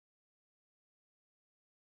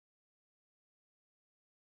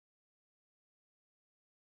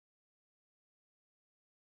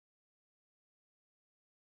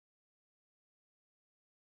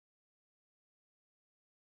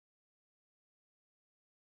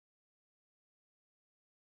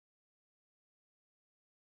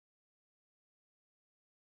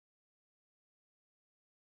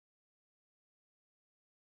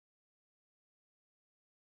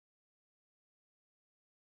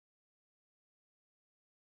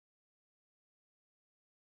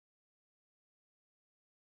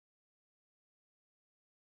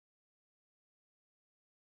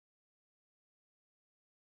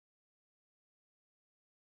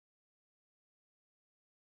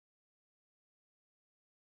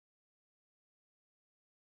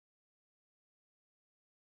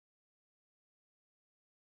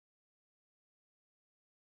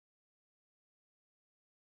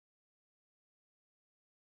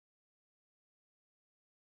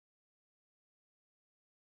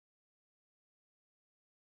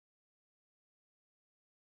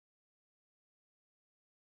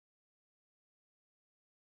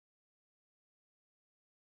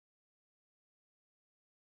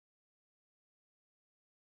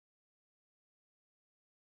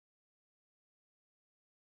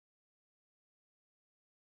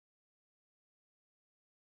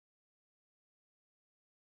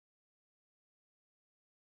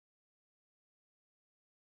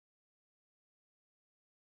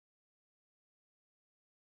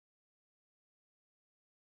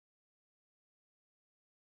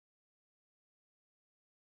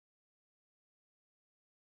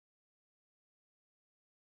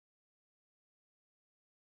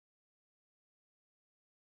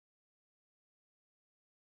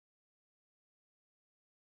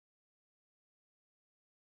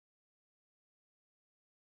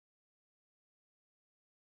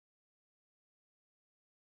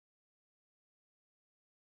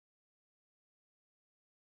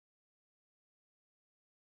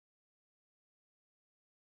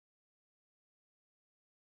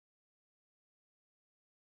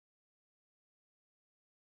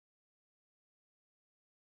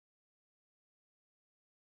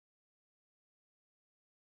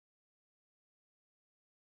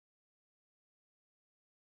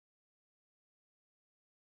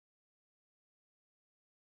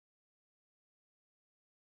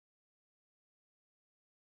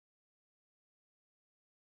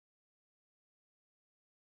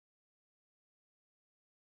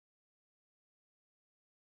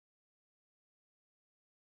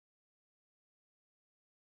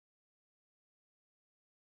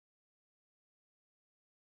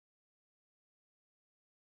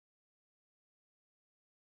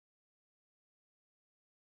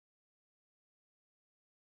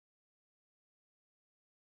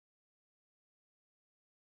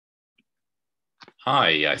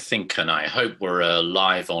Hi, I think and I hope we're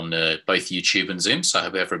live on both YouTube and Zoom, so I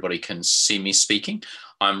hope everybody can see me speaking.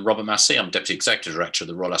 I'm Robert Massey, I'm Deputy Executive Director of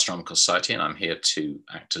the Royal Astronomical Society, and I'm here to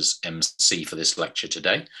act as MC for this lecture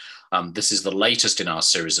today. This is the latest in our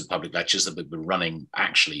series of public lectures that we've been running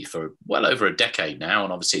actually for well over a decade now,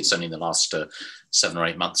 and obviously it's only in the last 7 or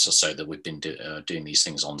 8 months or so that we've been doing these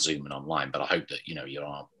things on Zoom and online, but I hope that you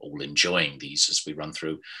are all enjoying these as we run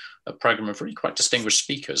through a program of really quite distinguished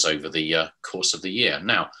speakers over the course of the year.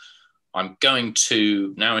 Now, I'm going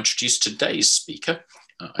to now introduce today's speaker.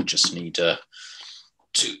 I just need to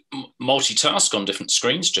multitask on different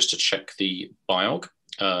screens just to check the biog.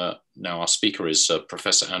 Now, our speaker is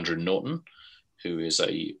Professor Andrew Norton, who is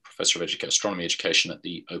a Professor of Astronomy Education at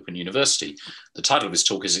the Open University. The title of his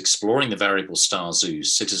talk is Exploring the Variable Star Zoo,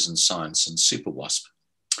 Citizen Science and SuperWASP.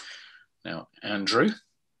 Now, Andrew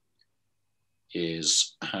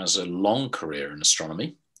has a long career in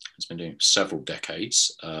astronomy. He's been doing several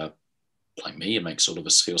decades. Like me, it makes all of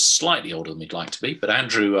us feel slightly older than we'd like to be. But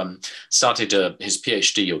Andrew started his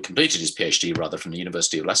PhD, or completed his PhD rather, from the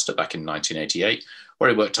University of Leicester back in 1988, where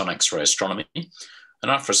he worked on X-ray astronomy. And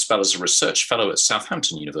after a spell as a research fellow at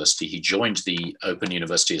Southampton University, he joined the Open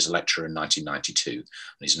University as a lecturer in 1992. And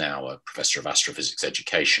he's now a Professor of Astrophysics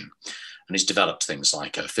Education. And he's developed things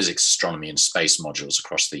like physics, astronomy, and space modules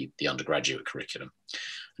across the undergraduate curriculum.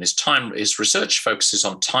 And his research focuses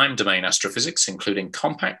on time domain astrophysics, including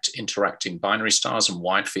compact interacting binary stars and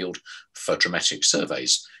wide field photometric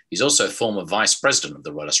surveys. He's also a former vice president of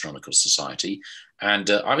the Royal Astronomical Society.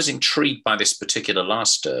 And I was intrigued by this particular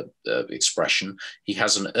last expression. He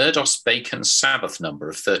has an Erdos-Bacon Sabbath number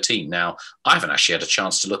of 13. Now, I haven't actually had a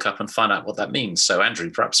chance to look up and find out what that means. So,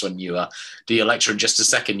 Andrew, perhaps when you do your lecture in just a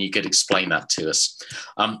second, you could explain that to us.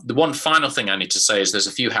 The one final thing I need to say is there's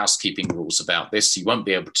a few housekeeping rules about this. We won't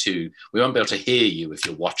be able to hear you if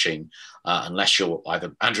you're watching, unless you're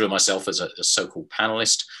either Andrew or myself as a so-called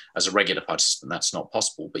panelist. As a regular participant, that's not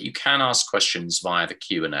possible, but you can ask questions via the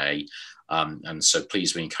Q&A. And so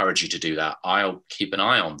please, we encourage you to do that. I'll keep an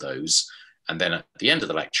eye on those. And then at the end of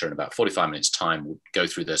the lecture, in about 45 minutes time, we'll go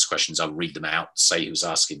through those questions. I'll read them out, say who's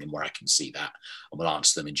asking them, where I can see that, and we'll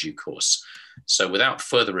answer them in due course. So without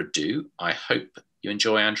further ado, I hope you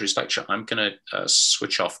enjoy Andrew's lecture. I'm going to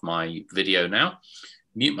switch off my video now,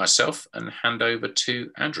 mute myself, and hand over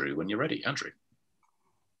to Andrew when you're ready. Andrew.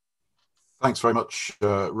 Thanks very much,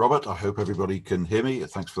 Robert. I hope everybody can hear me.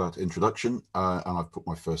 Thanks for that introduction. And I've put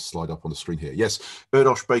my first slide up on the screen here. Yes,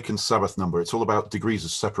 Erdos-Bacon Sabbath number. It's all about degrees of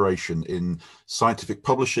separation in scientific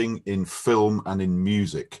publishing, in film, and in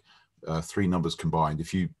music. 3 numbers combined.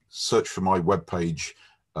 If you search for my webpage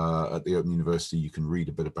at the Open University, you can read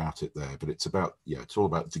a bit about it there. But it's about, it's all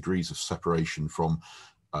about degrees of separation from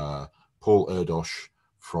Paul Erdos,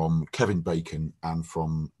 from Kevin Bacon, and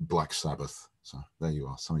from Black Sabbath. So there you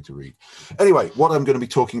are, something to read. Anyway, what I'm going to be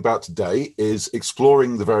talking about today is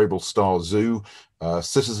exploring the variable star zoo,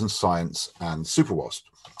 citizen science, and SuperWASP.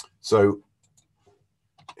 So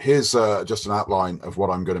here's just an outline of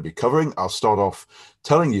what I'm going to be covering. I'll start off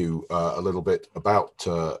telling you a little bit about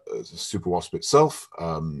SuperWASP itself,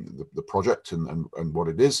 the project and what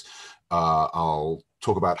it is. I'll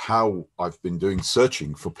talk about how I've been doing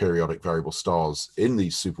searching for periodic variable stars in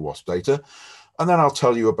these SuperWASP data. And then I'll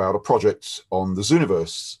tell you about a project on the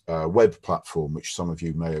Zooniverse web platform, which some of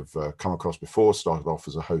you may have come across before. Started off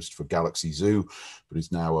as a host for Galaxy Zoo, but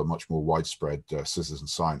is now a much more widespread citizen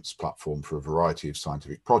science platform for a variety of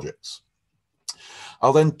scientific projects.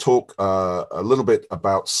 I'll then talk a little bit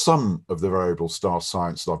about some of the variable star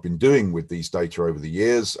science that I've been doing with these data over the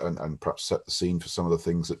years, and perhaps set the scene for some of the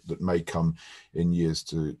things that may come in years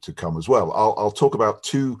to come as well. I'll talk about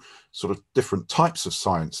 2 sort of different types of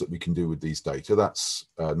science that we can do with these data. That's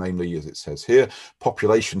namely, as it says here,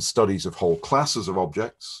 population studies of whole classes of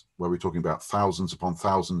objects, where we're talking about thousands upon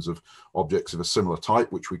thousands of objects of a similar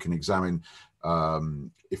type, which we can examine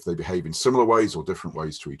if they behave in similar ways or different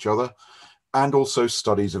ways to each other. And also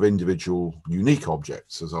studies of individual unique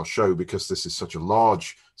objects, as I'll show, because this is such a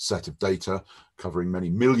large set of data covering many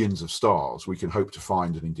millions of stars, we can hope to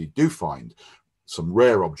find, and indeed do find, some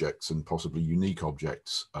rare objects and possibly unique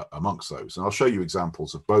objects amongst those. And I'll show you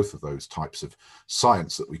examples of both of those types of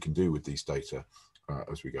science that we can do with these data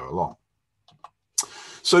as we go along.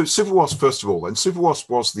 So SuperWASP, first of all, then, SuperWASP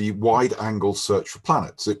was the wide-angle search for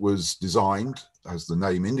planets. It was designed, as the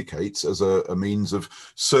name indicates, as a means of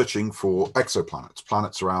searching for exoplanets,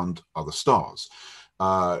 planets around other stars.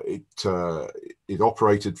 It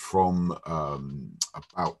operated from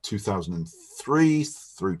about 2003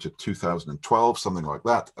 through to 2012, something like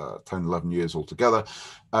that, 10, 11 years altogether.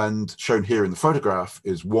 And shown here in the photograph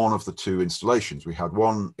is one of the two installations. We had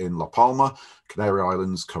one in La Palma, Canary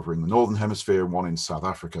Islands, covering the northern hemisphere, and one in South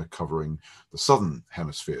Africa covering the southern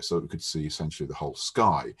hemisphere, so that we could see essentially the whole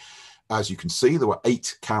sky. As you can see, there were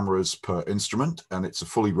 8 cameras per instrument, and it's a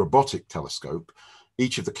fully robotic telescope.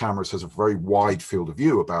 Each of the cameras has a very wide field of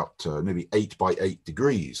view, about nearly 8 by 8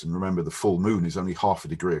 degrees. And remember, the full moon is only half a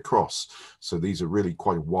degree across. So these are really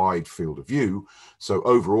quite a wide field of view. So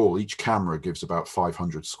overall, each camera gives about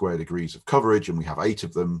 500 square degrees of coverage, and we have 8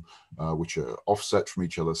 of them, which are offset from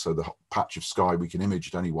each other. So the patch of sky we can image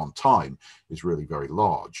at any one time is really very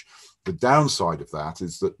large. The downside of that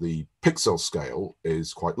is that the pixel scale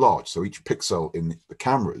is quite large. So each pixel in the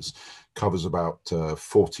cameras covers about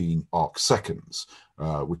 14 arc seconds,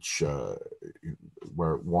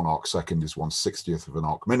 where 1 arc second is 1/60th of an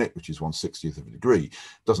arc minute, which is 1/60th of a degree.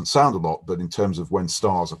 Doesn't sound a lot, but in terms of when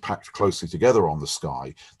stars are packed closely together on the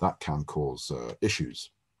sky, that can cause issues.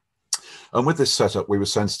 And with this setup, we were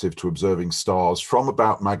sensitive to observing stars from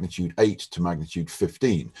about magnitude 8 to magnitude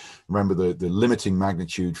 15. Remember, the limiting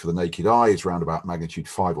magnitude for the naked eye is around about magnitude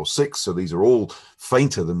 5 or 6. So these are all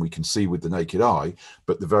fainter than we can see with the naked eye.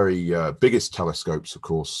 But the very biggest telescopes, of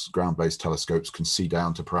course, ground-based telescopes, can see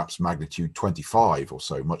down to perhaps magnitude 25 or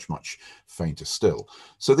so, much, much fainter still.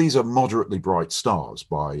 So these are moderately bright stars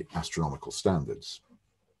by astronomical standards.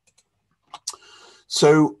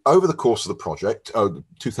 So over the course of the project,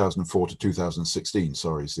 2004 to 2016,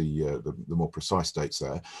 sorry, is the more precise dates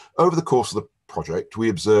there. Over the course of the project, we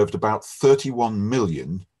observed about 31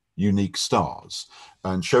 million unique stars.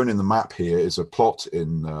 And shown in the map here is a plot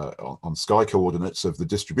on sky coordinates of the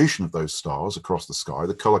distribution of those stars across the sky.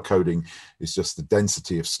 The color coding is just the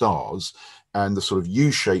density of stars. And the sort of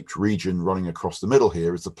U-shaped region running across the middle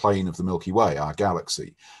here is the plane of the Milky Way, our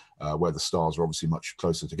galaxy. Where the stars are obviously much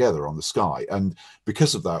closer together on the sky. And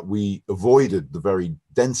because of that, we avoided the very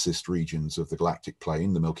densest regions of the galactic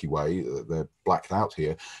plane, the Milky Way. They're blacked out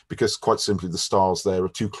here because quite simply the stars there are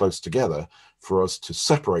too close together for us to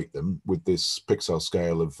separate them with this pixel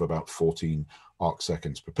scale of about 14 arc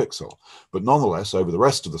seconds per pixel. But nonetheless, over the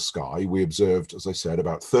rest of the sky, we observed, as I said,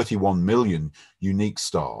 about 31 million unique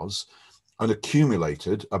stars and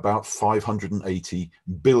accumulated about 580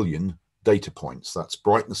 billion data points. That's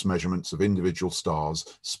brightness measurements of individual stars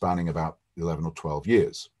spanning about 11 or 12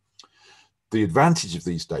 years. The advantage of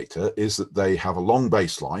these data is that they have a long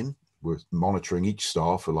baseline. We're monitoring each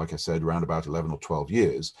star for, like I said, around about 11 or 12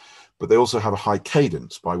 years, but they also have a high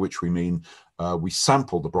cadence, by which we mean we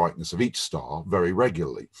sample the brightness of each star very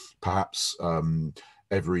regularly, perhaps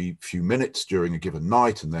every few minutes during a given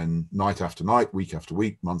night, and then night after night, week after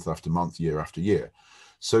week, month after month, year after year.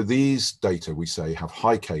 So these data, we say, have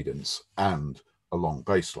high cadence and a long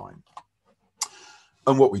baseline.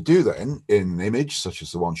 And what we do then in an image, such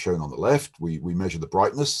as the one shown on the left, we measure the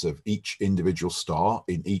brightness of each individual star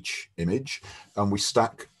in each image, and we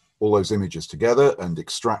stack all those images together and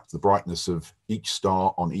extract the brightness of each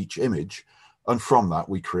star on each image. And from that,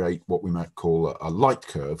 we create what we might call a light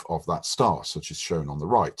curve of that star, such as shown on the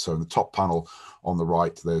right. So in the top panel on the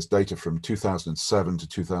right, there's data from 2007 to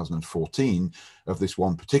 2014 of this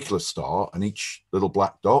one particular star, and each little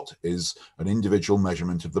black dot is an individual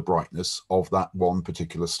measurement of the brightness of that one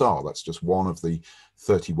particular star. That's just one of the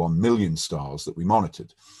 31 million stars that we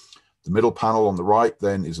monitored. The middle panel on the right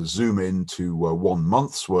then is a zoom in to 1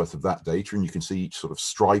 month's worth of that data, and you can see each sort of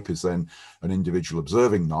stripe is then an individual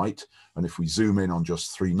observing night. And if we zoom in on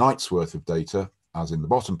just 3 nights worth of data, as in the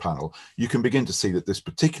bottom panel, you can begin to see that this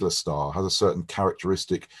particular star has a certain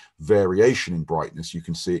characteristic variation in brightness. You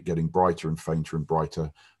can see it getting brighter and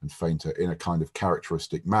brighter and fainter in a kind of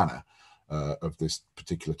characteristic manner of this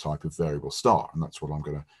particular type of variable star. And that's what I'm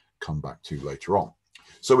going to come back to later on.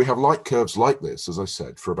 So we have light curves like this, as I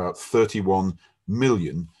said, for about 31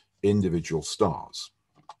 million individual stars.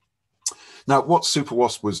 Now, what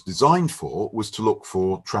SuperWASP was designed for was to look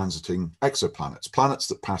for transiting exoplanets, planets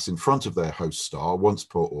that pass in front of their host star once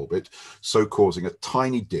per orbit, so causing a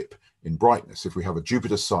tiny dip in brightness. If we have a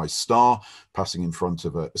Jupiter-sized star passing in front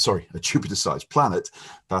of a Jupiter-sized planet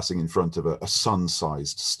passing in front of a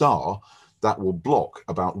sun-sized star, that will block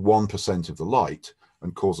about 1% of the light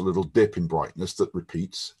and cause a little dip in brightness that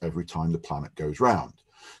repeats every time the planet goes round.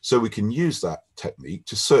 So we can use that technique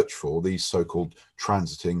to search for these so-called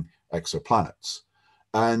transiting exoplanets.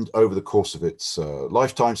 And over the course of its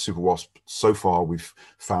lifetime, SuperWASP, so far we've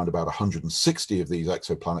found about 160 of these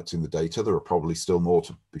exoplanets in the data. There are probably still more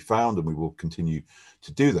to be found, and we will continue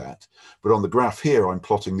to do that. But on the graph here, I'm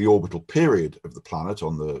plotting the orbital period of the planet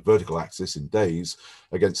on the vertical axis in days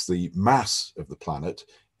against the mass of the planet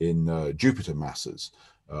in Jupiter masses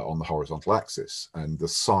on the horizontal axis. And the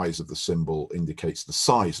size of the symbol indicates the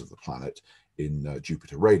size of the planet in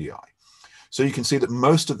Jupiter radii. So you can see that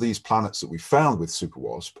most of these planets that we found with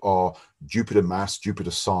SuperWASP are Jupiter mass,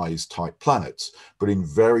 Jupiter size type planets, but in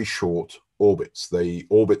very short orbits. They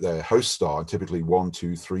orbit their host star in typically 1,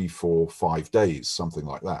 2, 3, 4, 5 days, something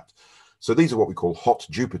like that. So these are what we call hot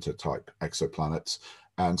Jupiter type exoplanets.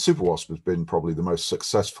 And SuperWASP has been probably the most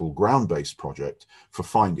successful ground-based project for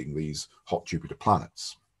finding these hot Jupiter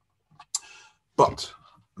planets. But,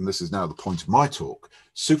 and this is now the point of my talk,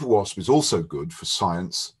 SuperWASP is also good for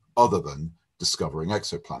science other than discovering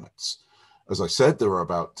exoplanets. As I said, there are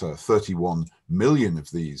about 31 million of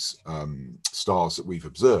these stars that we've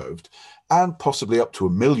observed, and possibly up to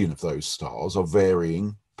 1 million of those stars are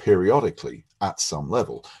varying periodically at some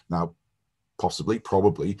level. Now, possibly,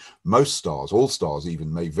 probably, most stars, all stars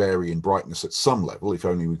even, may vary in brightness at some level, if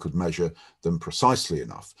only we could measure them precisely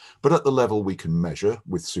enough. But at the level we can measure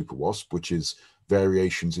with SuperWASP, which is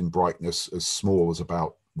variations in brightness as small as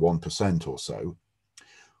about 1% or so,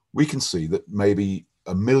 we can see that maybe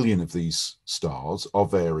 1 million of these stars are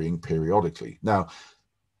varying periodically. Now,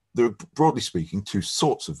 there are, broadly speaking, two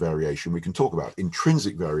sorts of variation we can talk about.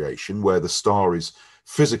 Intrinsic variation, where the star is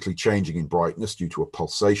physically changing in brightness due to a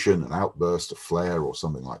pulsation, an outburst, a flare, or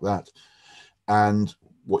something like that. And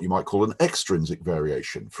what you might call an extrinsic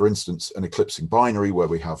variation. For instance, an eclipsing binary, where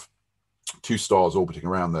we have two stars orbiting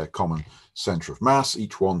around their common center of mass.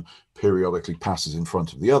 Each one periodically passes in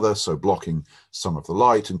front of the other, so blocking some of the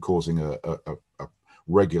light and causing a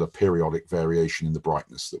regular periodic variation in the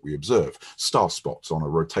brightness that we observe. Star spots on a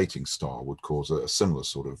rotating star would cause a similar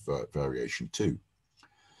sort of variation too.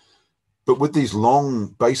 But with these long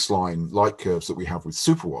baseline light curves that we have with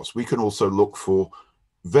SuperWASP, we can also look for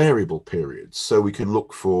variable periods. So we can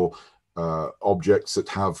look for objects that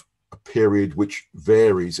have a period which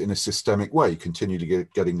varies in a systemic way, continually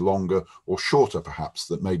getting longer or shorter perhaps,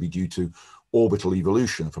 that may be due to orbital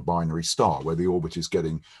evolution of a binary star, where the orbit is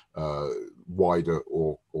getting wider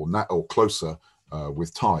or closer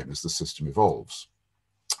with time as the system evolves.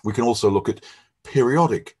 We can also look at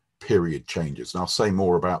periodic period changes, and I'll say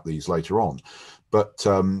more about these later on. But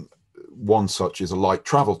one such is a light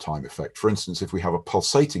travel time effect. For instance, if we have a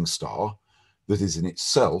pulsating star that is in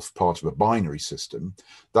itself part of a binary system,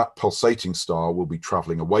 that pulsating star will be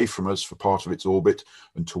traveling away from us for part of its orbit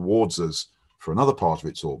and towards us for another part of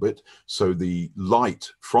its orbit. So the light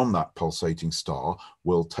from that pulsating star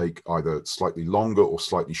will take either slightly longer or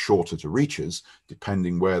slightly shorter to reach us,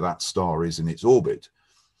 depending where that star is in its orbit.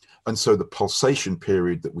 And so the pulsation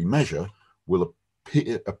period that we measure will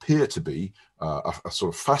appear to be a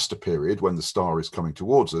sort of faster period when the star is coming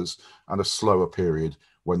towards us, and a slower period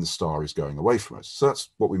when the star is going away from us. So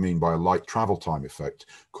that's what we mean by a light travel time effect,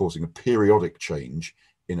 causing a periodic change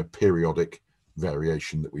in a periodic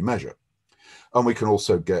variation that we measure. And we can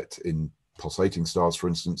also get, in pulsating stars, for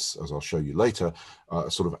instance, as I'll show you later,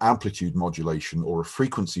 a sort of amplitude modulation or a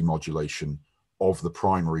frequency modulation of the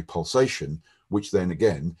primary pulsation, which then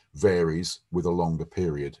again varies with a longer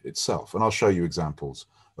period itself. And I'll show you examples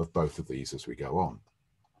of both of these as we go on.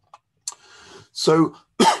 So,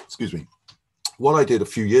 excuse me, what I did a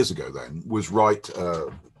few years ago then was write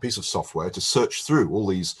a piece of software to search through all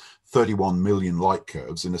these 31 million light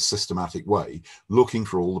curves in a systematic way, looking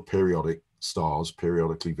for all the periodic stars,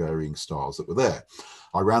 periodically varying stars that were there.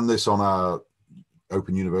 I ran this on our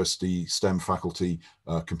Open University STEM faculty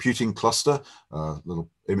computing cluster, little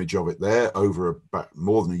image of it there, over about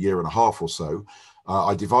more than a year and a half or so.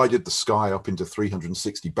 I divided the sky up into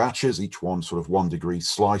 360 batches, each one sort of 1 degree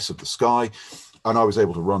slice of the sky. And I was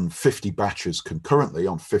able to run 50 batches concurrently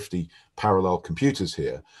on 50 parallel computers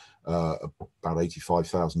here, about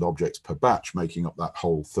 85,000 objects per batch, making up that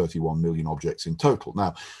whole 31 million objects in total.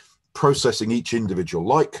 Now, processing each individual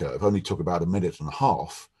light curve only took about 1.5 minutes,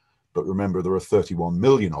 but remember there are 31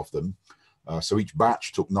 million of them. So each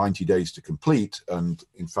batch took 90 days to complete. And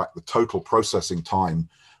in fact, the total processing time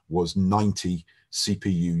was 90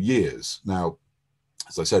 CPU years. Now,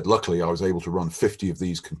 as I said, luckily I was able to run 50 of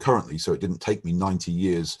these concurrently, so it didn't take me 90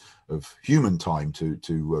 years of human time to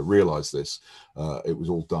realize this. It was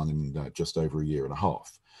all done in just over 1.5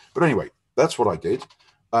 years. But anyway, that's what I did,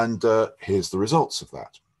 and here's the results of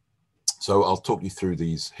that. So I'll talk you through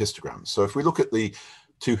these histograms. So if we look at the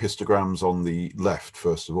two histograms on the left,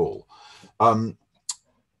 first of all,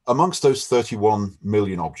 Amongst those 31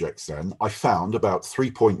 million objects then, I found about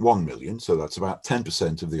 3.1 million, so that's about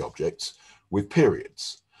 10% of the objects, with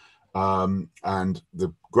periods. And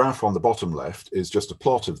the graph on the bottom left is just a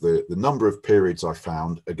plot of the number of periods I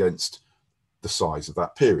found against the size of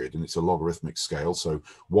that period, and it's a logarithmic scale, so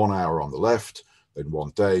 1 hour on the left, then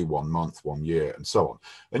 1 day, 1 month, 1 year, and so on.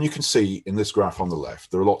 And you can see in this graph on the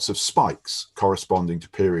left, there are lots of spikes corresponding to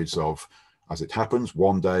periods of, as it happens,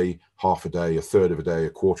 1 day, half a day, a third of a day, a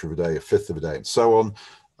quarter of a day, a fifth of a day, and so on.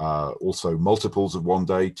 Also multiples of 1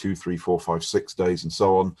 day, 2, 3, 4, 5, 6 days, and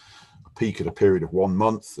so on. A peak at a period of 1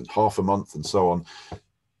 month and half a month, and so on.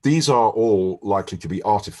 These are all likely to be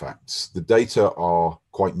artifacts. The data are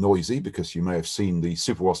quite noisy because you may have seen the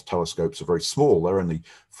SuperWASP telescopes are very small. They're only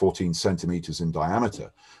 14 centimeters in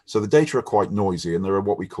diameter. So the data are quite noisy, and there are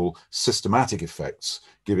what we call systematic effects,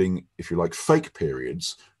 giving, if you like, fake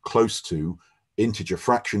periods close to integer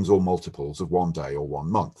fractions or multiples of 1 day or 1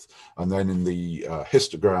 month. And then in the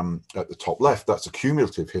histogram at the top left, that's a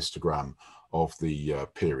cumulative histogram of the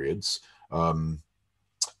periods.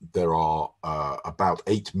 There are about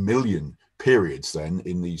 8 million periods then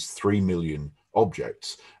in these 3 million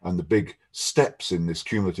objects. And the big steps in this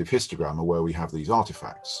cumulative histogram are where we have these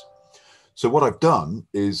artifacts. So what I've done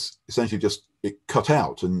is essentially just cut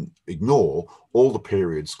out and ignore all the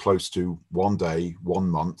periods close to 1 day, 1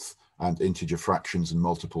 month, and integer fractions and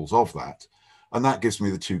multiples of that. And that gives me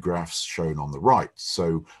the two graphs shown on the right.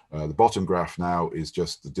 So the bottom graph now is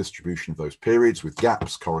just the distribution of those periods with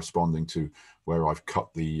gaps corresponding to where I've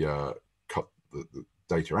cut the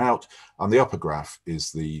data out. And the upper graph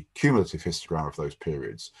is the cumulative histogram of those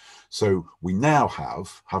periods. So we now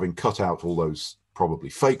have, having cut out all those probably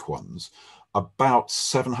fake ones, about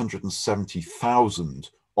 770,000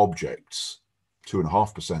 objects,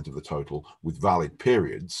 2.5% of the total, with valid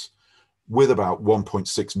periods, with about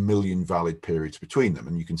 1.6 million valid periods between them.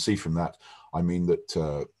 And you can see from that, I mean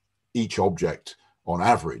that each object on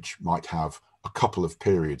average might have a couple of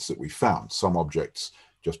periods that we found. Some objects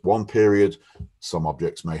just 1 period, some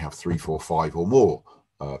objects may have 3, 4, 5 or more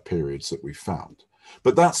periods that we've found.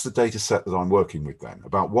 But that's the data set that I'm working with then,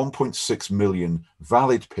 about 1.6 million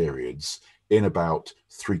valid periods in about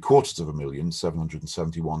 771,000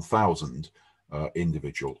 771,000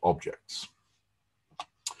 individual objects.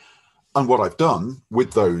 And what I've done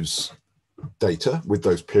with those data, with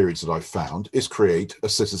those periods that I've found, is create a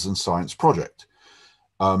citizen science project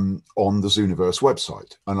on the Zooniverse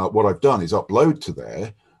website. And what I've done is upload to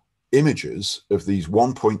there images of these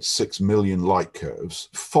 1.6 million light curves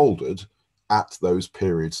folded at those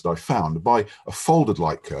periods that I found. By a folded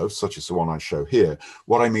light curve, such as the one I show here,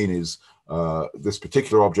 what I mean is this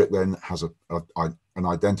particular object then has an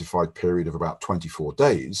identified period of about 24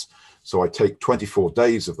 days. So I take 24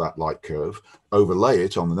 days of that light curve, overlay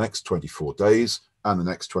it on the next 24 days and the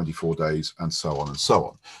next 24 days, and so on and so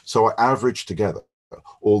on. So I average together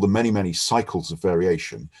all the many, many cycles of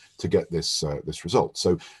variation to get this, this result.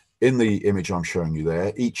 So in the image I'm showing you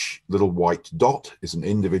there, each little white dot is an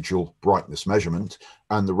individual brightness measurement,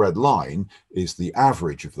 and the red line is the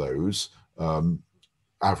average of those,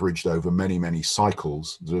 averaged over many, many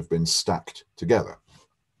cycles that have been stacked together.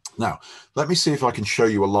 Now, let me see if I can show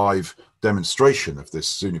you a live demonstration of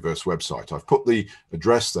this Zooniverse website. I've put the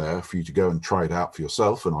address there for you to go and try it out for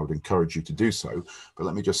yourself, and I would encourage you to do so. But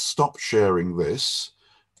let me just stop sharing this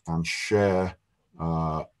and share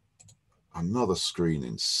another screen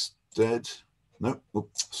instead. No,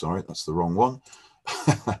 oops, sorry, that's the wrong one.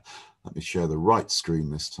 Let me share the right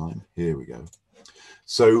screen this time. Here we go.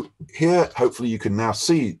 So here, hopefully you can now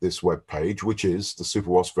see this web page, which is the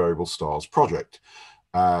SuperWASP Variable Stars project.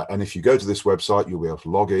 And if you go to this website, you'll be able to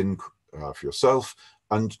log in for yourself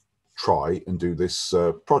and try and do this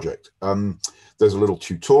project. There's a little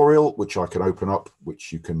tutorial which I can open up,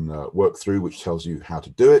 which you can work through, which tells you how to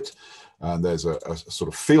do it. And there's a sort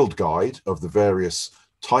of field guide of the various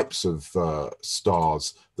types of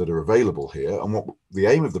stars that are available here. And what the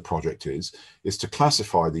aim of the project is to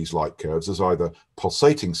classify these light curves as either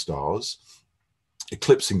pulsating stars,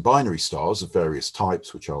 eclipsing binary stars of various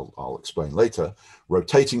types, which I'll explain later,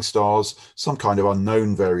 rotating stars, some kind of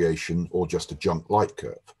unknown variation, or just a junk light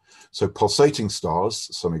curve. So pulsating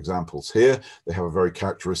stars, some examples here, they have a very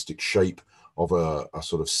characteristic shape of a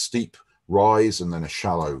sort of steep rise and then a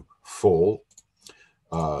shallow fall.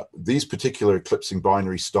 These particular eclipsing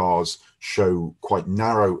binary stars show quite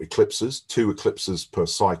narrow eclipses, 2 eclipses per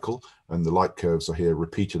cycle, and the light curves are here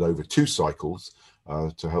repeated over 2 cycles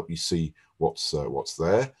to help you see what's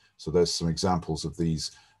there. So there's some examples of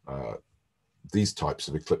these types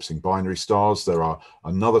of eclipsing binary stars. There are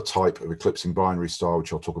another type of eclipsing binary star,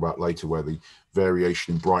 which I'll talk about later, where the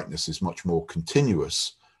variation in brightness is much more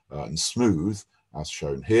continuous and smooth, as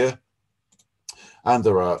shown here. And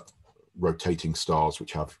there are rotating stars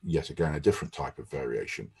which have yet again a different type of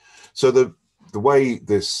variation. So the way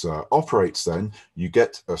this operates then, you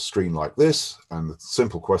get a screen like this, and the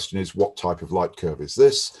simple question is, what type of light curve is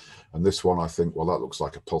this? And this one, I think, well, that looks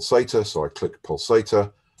like a pulsator, so I click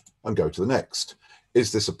pulsator and go to the next.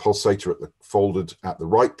 Is this a pulsator folded at the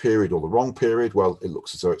right period or the wrong period? Well, it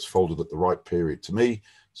looks as though it's folded at the right period to me,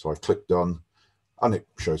 so I click done, and it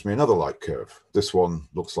shows me another light curve. This one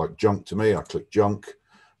looks like junk to me. I click junk.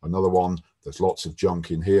 Another one, there's lots of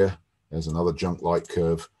junk in here. There's another junk light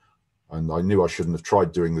curve. And I knew I shouldn't have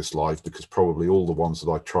tried doing this live, because probably all the ones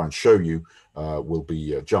that I try and show you will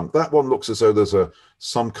be junk. That one looks as though there's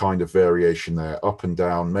some kind of variation there, up and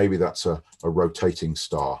down. Maybe that's a rotating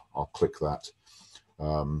star. I'll click that.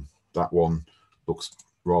 That one looks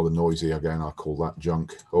rather noisy. Again, I'll call that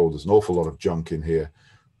junk. Oh, there's an awful lot of junk in here.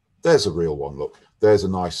 There's a real one. Look, there's a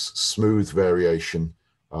nice smooth variation.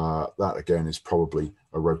 That again is probably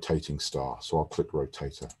a rotating star. So I'll click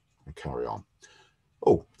rotator and carry on.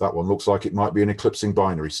 Oh, that one looks like it might be an eclipsing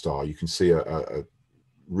binary star. You can see a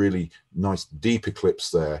really nice deep eclipse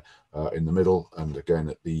there in the middle, and again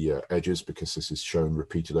at the edges, because this is shown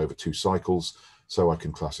repeated over 2 cycles, so I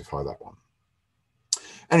can classify that one.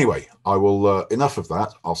 Anyway, I will, enough of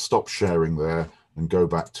that. I'll stop sharing there and go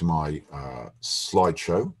back to my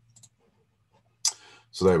slideshow.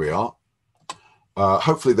 So there we are.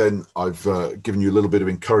 Hopefully then I've given you a little bit of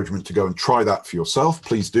encouragement to go and try that for yourself.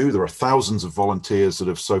 Please do. There are thousands of volunteers that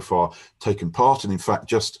have so far taken part. And in fact,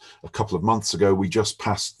 just a couple of months ago, we just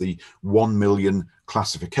passed the 1 million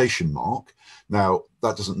classification mark. Now,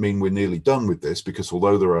 that doesn't mean we're nearly done with this, because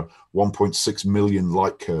although there are 1.6 million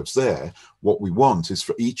light curves there, what we want is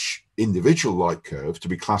for each individual light curve to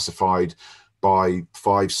be classified by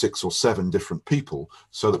 5, 6, or 7 different people,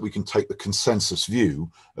 so that we can take the consensus view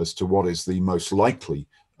as to what is the most likely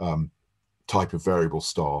type of variable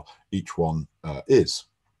star each one is.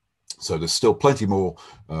 So there's still plenty more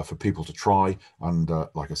for people to try, and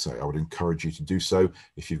like I say, I would encourage you to do so.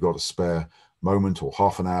 If you've got a spare moment or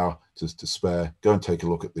half an hour to spare, go and take a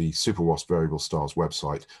look at the SuperWASP variable stars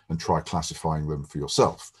website and try classifying them for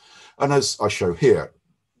yourself. And as I show here,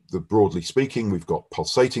 broadly speaking, we've got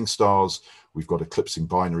pulsating stars, we've got eclipsing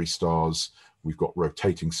binary stars, we've got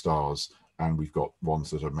rotating stars, and we've got ones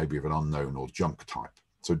that are maybe of an unknown or junk type.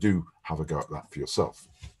 So do have a go at that for yourself.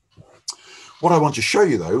 What I want to show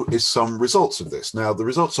you, though, is some results of this. Now, the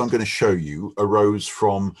results I'm going to show you arose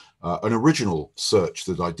from an original search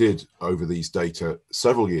that I did over these data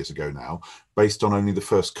several years ago now, based on only the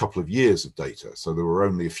first couple of years of data. So there were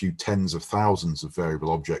only a few tens of thousands of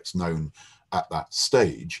variable objects known at that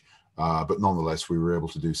stage, but nonetheless we were able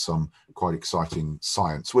to do some quite exciting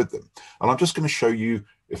science with them. And I'm just going to show you,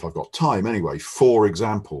 if I've got time anyway, 4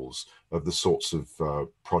 examples of the sorts of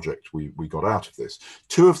project we got out of this.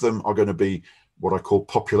 2 of them are going to be what I call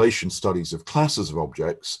population studies of classes of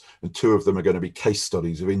objects, and 2 of them are going to be case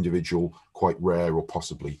studies of individual, quite rare or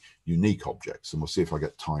possibly unique objects. And we'll see if I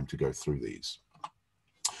get time to go through these.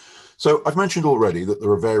 So I've mentioned already that there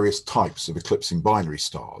are various types of eclipsing binary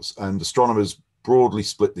stars, and astronomers broadly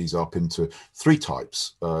split these up into 3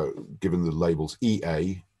 types, given the labels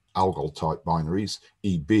EA, Algol type binaries,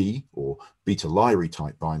 EB, or Beta Lyrae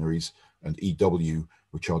type binaries, and EW,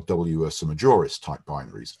 which are W Ursa Majoris type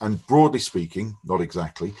binaries. And broadly speaking, not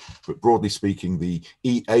exactly, but broadly speaking, the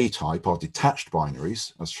EA type are detached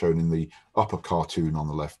binaries, as shown in the upper cartoon on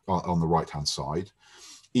the left, on the right-hand side.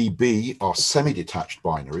 EB are semi-detached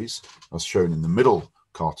binaries, as shown in the middle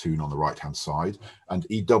cartoon on the right-hand side, and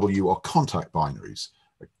EW are contact binaries,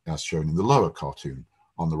 as shown in the lower cartoon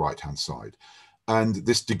on the right-hand side. And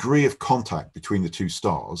this degree of contact between the 2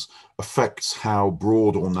 stars affects how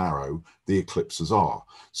broad or narrow the eclipses are.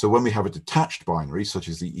 So when we have a detached binary, such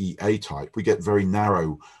as the EA type, we get very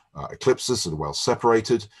narrow eclipses that are well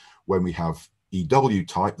separated. When we have EW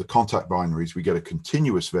type, the contact binaries, we get a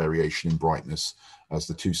continuous variation in brightness as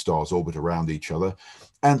the 2 stars orbit around each other.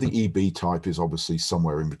 And the EB type is obviously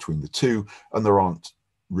somewhere in between the 2, and there aren't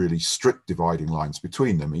really strict dividing lines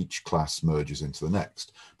between them. Each class merges into the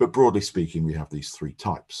next. But broadly speaking, we have these 3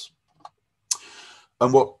 types.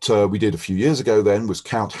 And what we did a few years ago then was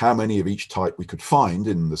count how many of each type we could find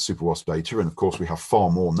in the SuperWASP data. And of course, we have far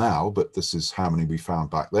more now, but this is how many we found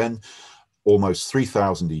back then. Almost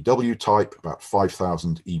 3,000 EW type, about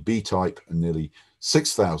 5,000 EB type, and nearly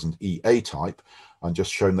 6,000 EA type. And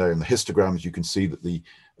just shown there in the histograms, you can see that the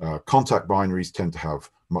contact binaries tend to have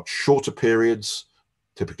much shorter periods,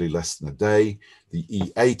 typically less than a day. The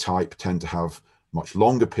EA type tend to have much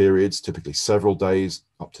longer periods, typically several days,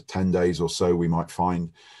 up to 10 days or so we might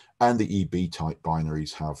find. and the EB type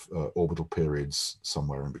binaries have orbital periods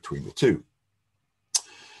somewhere in between the two.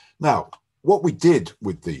 Now, what we did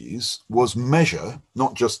with these was measure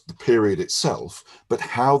not just the period itself, but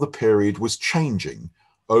how the period was changing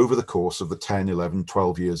over the course of the 10, 11,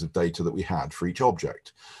 12 years of data that we had for each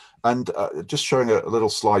object. And just showing a little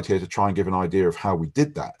slide here to try and give an idea of how we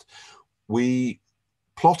did that. We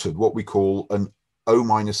plotted what we call an O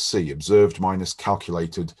minus C, observed minus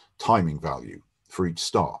calculated timing value for each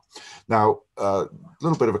star. Now, a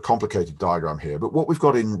little bit of a complicated diagram here, but what we've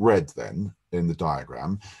got in red then in the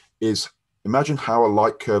diagram is, imagine how a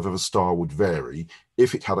light curve of a star would vary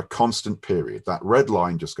if it had a constant period. That red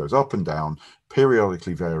line just goes up and down,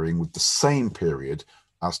 periodically varying with the same period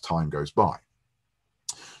as time goes by.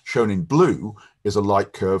 Shown in blue is a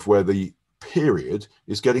light curve where the period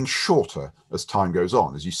is getting shorter as time goes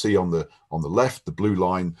on. As you see on the left, the blue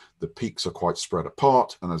line, the peaks are quite spread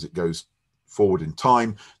apart, and as it goes forward in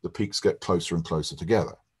time, the peaks get closer and closer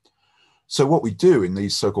together. So what we do in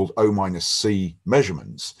these so-called O minus C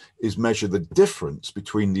measurements is measure the difference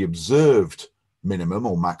between the observed minimum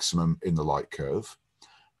or maximum in the light curve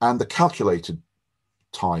and the calculated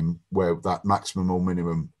time where that maximum or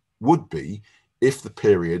minimum would be if the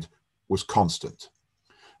period was constant.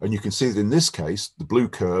 And you can see that in this case, the blue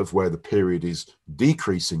curve where the period is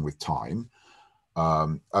decreasing with time,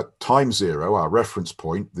 at time zero, our reference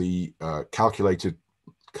point, the calculated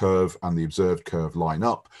curve and the observed curve line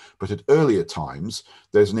up, but at earlier times,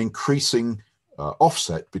 there's an increasing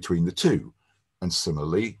offset between the two. And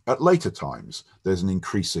similarly, at later times, there's an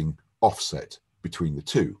increasing offset between the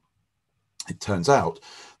two. It turns out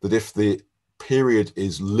that if the period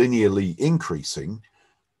is linearly increasing,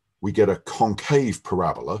 we get a concave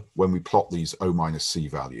parabola when we plot these O minus C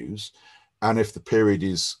values. And if the period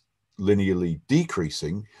is linearly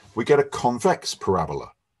decreasing, we get a convex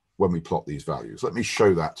parabola when we plot these values. Let me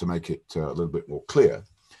show that to make it a little bit more clear.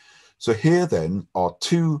 So here then are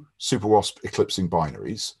two SuperWASP eclipsing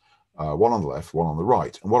binaries, one on the left, one on the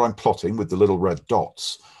right. And what I'm plotting with the little red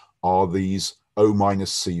dots are these O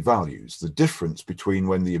minus C values, the difference between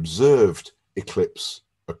when the observed eclipse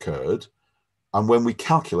occurred and when we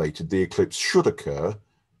calculated the eclipse should occur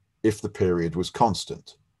if the period was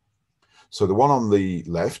constant. So the one on the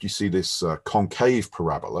left, you see this concave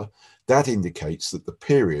parabola, that indicates that the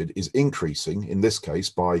period is increasing, in this case,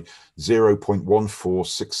 by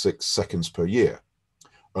 0.1466 seconds per year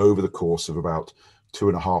over the course of about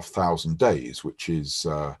 2,500 days, which is,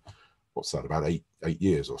 what's that, about eight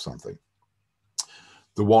years or something.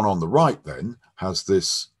 The one on the right then has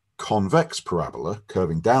this convex parabola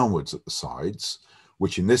curving downwards at the sides,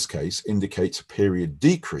 which in this case indicates a period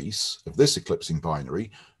decrease of this eclipsing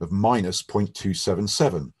binary of minus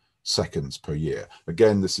 0.277 seconds per year.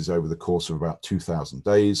 Again, this is over the course of about 2,000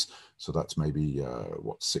 days, so that's maybe,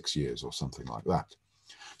 6 years or something like that.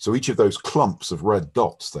 So each of those clumps of red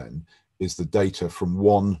dots then is the data from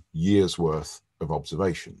 1 year's worth of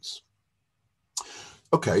observations.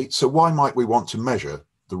 Okay, so why might we want to measure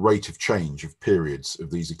the rate of change of periods of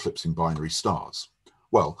these eclipsing binary stars?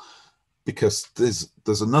 Well, because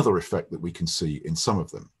there's another effect that we can see in some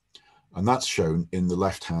of them, and that's shown in the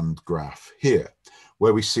left-hand graph here,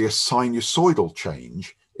 where we see a sinusoidal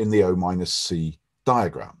change in the O minus C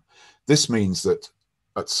diagram. This means that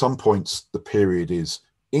at some points the period is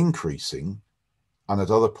increasing, and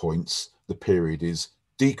at other points the period is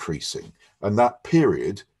decreasing, and that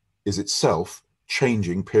period is itself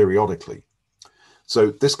changing periodically.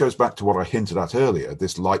 So this goes back to what I hinted at earlier,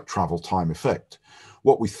 this light travel time effect.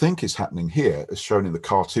 What we think is happening here, as shown in the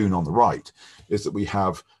cartoon on the right, is that we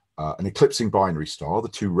have an eclipsing binary star, the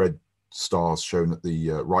two red stars shown at the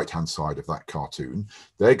right-hand side of that cartoon.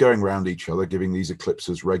 They're going around each other, giving these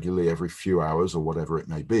eclipses regularly every few hours or whatever it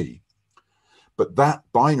may be. But that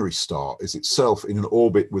binary star is itself in an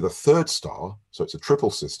orbit with a third star, so it's a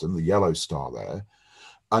triple system, the yellow star there,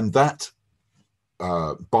 and that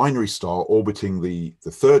binary star orbiting the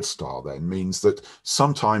third star then means that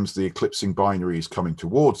sometimes the eclipsing binary is coming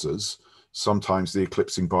towards us, sometimes the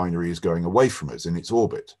eclipsing binary is going away from us in its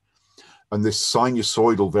orbit. And this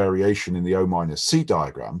sinusoidal variation in the O minus C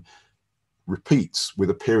diagram repeats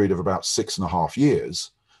with a period of about 6.5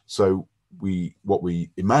 years. So what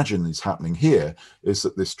we imagine is happening here is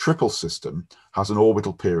that this triple system has an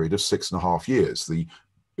orbital period of 6.5 years. The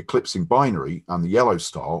eclipsing binary and the yellow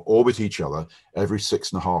star orbit each other every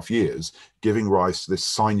 6.5 years, giving rise to this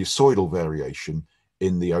sinusoidal variation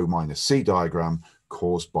in the O minus C diagram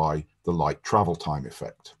caused by the light travel time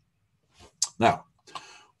effect. Now,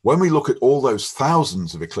 when we look at all those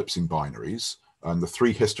thousands of eclipsing binaries, and the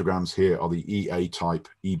three histograms here are the EA type,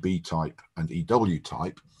 EB type, and EW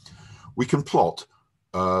type, we can plot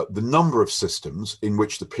the number of systems in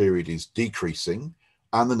which the period is decreasing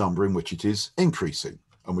and the number in which it is increasing.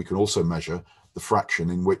 And we can also measure the fraction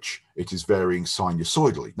in which it is varying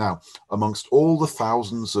sinusoidally. Now, amongst all the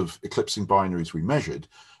thousands of eclipsing binaries we measured,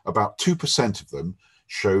 about 2% of them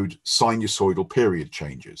showed sinusoidal period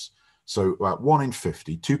changes. So about 1 in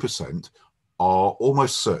 50, 2%, are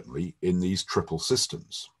almost certainly in these triple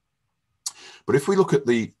systems. But if we look at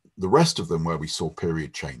the rest of them where we saw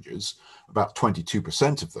period changes, about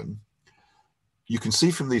 22% of them, you can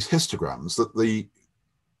see from these histograms that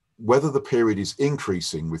whether the period is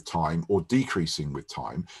increasing with time or decreasing with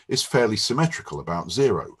time is fairly symmetrical, about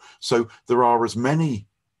 0. So there are as many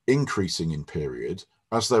increasing in period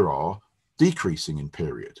as there are decreasing in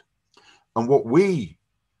period. And what we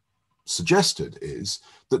suggested is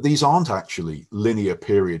that these aren't actually linear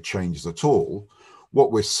period changes at all.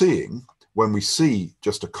 What we're seeing when we see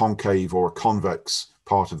just a concave or a convex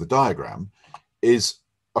part of the diagram is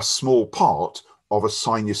a small part of a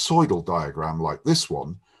sinusoidal diagram like this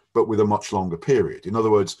one, but with a much longer period. In other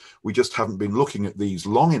words, we just haven't been looking at these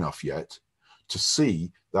long enough yet to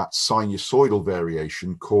see that sinusoidal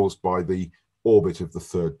variation caused by the orbit of the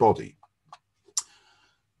third body.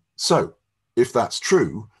 So if that's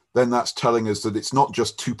true, then that's telling us that it's not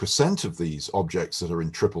just 2% of these objects that are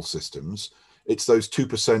in triple systems, it's those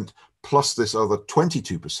 2% plus this other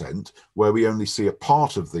 22% where we only see a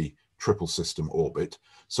part of the triple system orbit.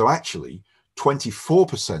 So actually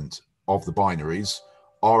 24% of the binaries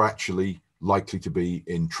are actually likely to be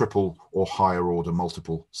in triple or higher order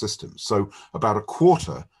multiple systems. So about a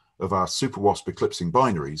quarter of our SuperWASP eclipsing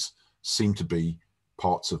binaries seem to be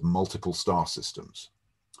parts of multiple star systems,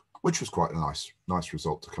 which was quite a nice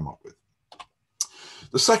result to come up with.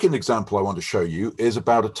 The second example I want to show you is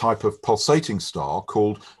about a type of pulsating star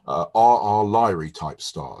called RR Lyrae type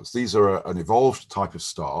stars. These are an evolved type of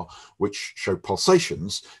star which show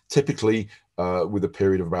pulsations, typically with a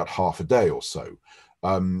period of about half a day or so.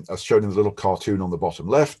 As shown in the little cartoon on the bottom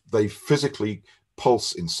left, they physically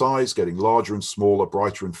pulse in size, getting larger and smaller,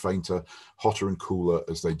 brighter and fainter, hotter and cooler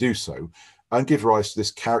as they do so, and give rise to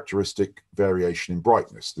this characteristic variation in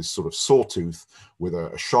brightness, this sort of sawtooth with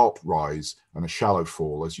a sharp rise and a shallow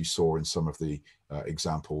fall, as you saw in some of the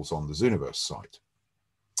examples on the Zooniverse site.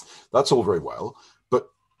 That's all very well, but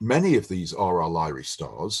many of these RR Lyrae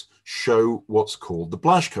stars show what's called the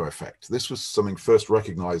Blaschko effect. This was something first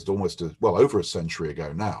recognized almost over a century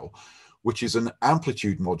ago now, which is an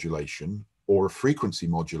amplitude modulation or a frequency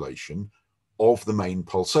modulation of the main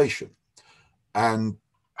pulsation. And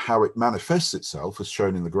how it manifests itself, as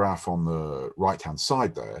shown in the graph on the right-hand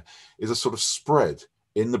side there, is a sort of spread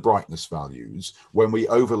in the brightness values when we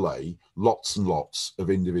overlay lots and lots of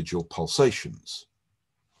individual pulsations.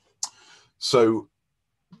 So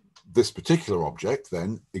this particular object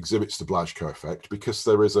then exhibits the Blaschko effect because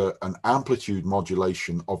there is an amplitude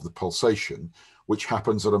modulation of the pulsation which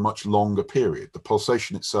happens at a much longer period. The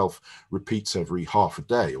pulsation itself repeats every half a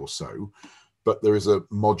day or so, but there is a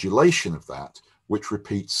modulation of that which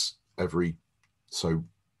repeats every, so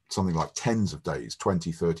something like tens of days,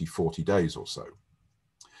 20, 30, 40 days or so.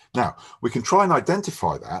 Now, we can try and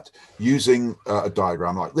identify that using a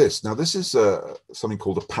diagram like this. Now, this is something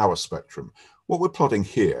called a power spectrum. What we're plotting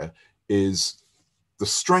here is the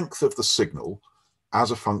strength of the signal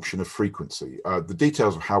as a function of frequency. The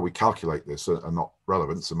details of how we calculate this are not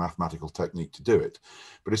relevant. It's a mathematical technique to do it.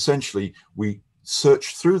 But essentially, we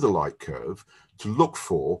search through the light curve to look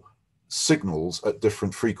for signals at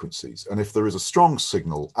different frequencies. And if there is a strong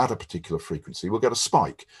signal at a particular frequency, we'll get a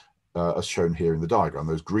spike, as shown here in the diagram.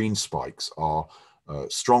 Those green spikes are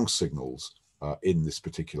strong signals in this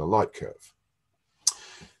particular light curve.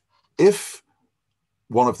 If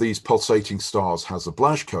one of these pulsating stars has a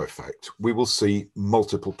Blaschko effect, we will see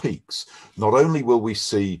multiple peaks. Not only will we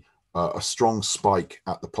see a strong spike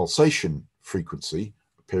at the pulsation frequency,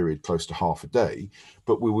 a period close to half a day,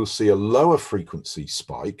 but we will see a lower frequency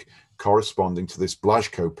spike corresponding to this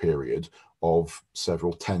Blaschko period of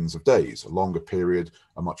several tens of days, a longer period,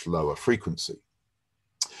 a much lower frequency.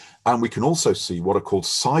 And we can also see what are called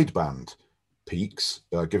sideband peaks,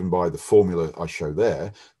 given by the formula I show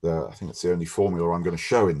there. I think it's the only formula I'm going to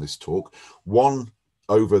show in this talk. 1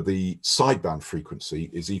 over the sideband frequency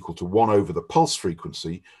is equal to 1 over the pulse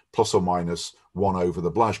frequency plus or minus 1 over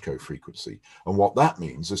the Blaschko frequency. And what that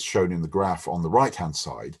means, as shown in the graph on the right-hand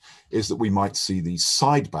side, is that we might see these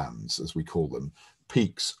sidebands, as we call them,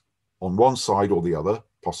 peaks on one side or the other,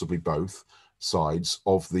 possibly both sides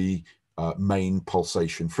of the main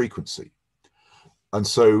pulsation frequency. And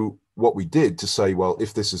so what we did to say, well,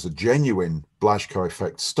 if this is a genuine Blaschko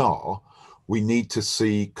effect star, we need to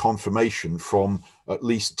see confirmation from at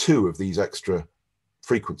least 2 of these extra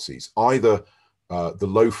frequencies, either the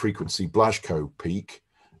low frequency Blaschko peak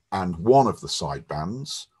and one of the side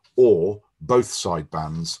bands, or both side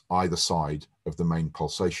bands either side of the main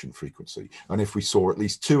pulsation frequency. And if we saw at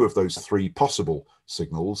least two of those three possible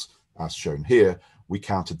signals, as shown here, we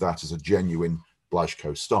counted that as a genuine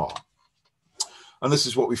Blaschko star. And this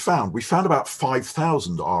is what we found. We found about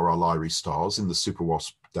 5,000 RR Lyrae stars in the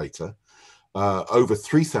SuperWASP data, over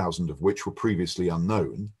 3,000 of which were previously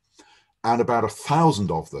unknown, and about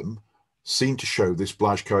 1,000 of them seemed to show this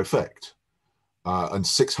Blaschko effect. And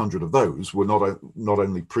 600 of those were not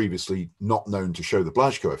only previously not known to show the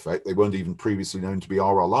Blaschko effect, they weren't even previously known to be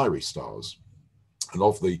RR Lyrae stars. And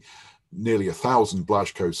of the nearly 1,000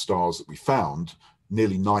 Blaschko stars that we found,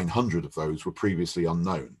 nearly 900 of those were previously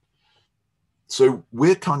unknown. So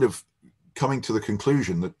we're kind of coming to the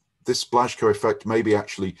conclusion that this Blaschko effect may be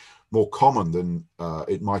actually more common than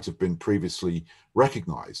it might have been previously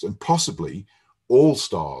recognized, and possibly all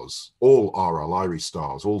stars, all RR Lyrae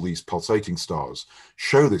stars, all these pulsating stars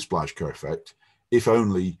show this Blaschko effect if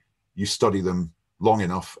only you study them long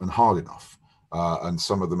enough and hard enough. And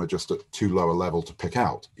some of them are just at too low a level to pick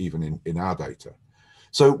out, even in our data.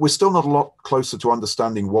 So we're still not a lot closer to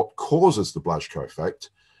understanding what causes the Blaschko effect,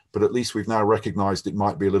 but at least we've now recognized it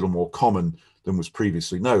might be a little more common than was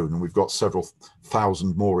previously known. And we've got several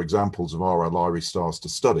thousand more examples of RR Lyrae stars to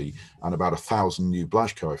study, and about 1,000 new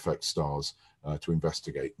Blaschko effect stars to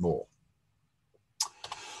investigate more.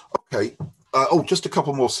 Okay, just a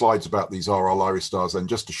couple more slides about these RR Lyrae stars then,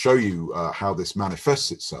 just to show you how this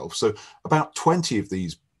manifests itself. So about 20 of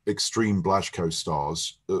these extreme Blaschko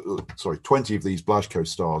stars, 20 of these Blaschko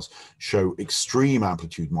stars show extreme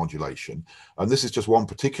amplitude modulation. And this is just one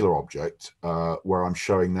particular object where I'm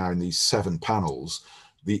showing now in these 7 panels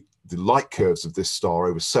the light curves of this star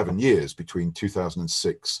over 7 years between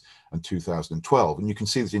 2006 and 2012. And you can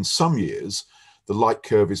see that in some years, the light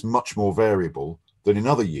curve is much more variable than in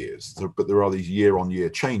other years, but there are these year-on-year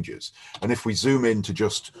changes. And if we zoom into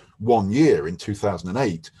just 1 year in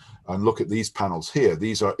 2008, and look at these panels here,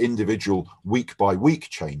 these are individual week-by-week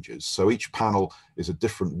changes. So each panel is a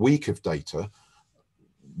different week of data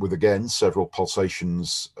with, again, several pulsation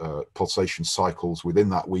cycles within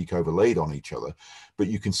that week overlaid on each other. But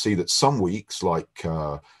you can see that some weeks, like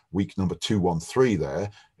week number 213 there,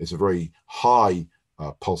 is a very high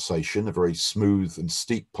pulsation, a very smooth and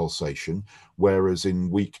steep pulsation, whereas in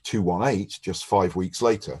week 218, just 5 weeks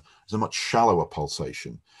later, is a much shallower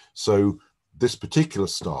pulsation. So this particular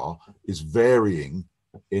star is varying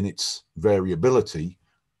in its variability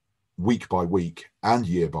week by week and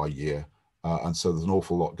year by year. And so there's an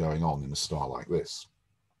awful lot going on in a star like this.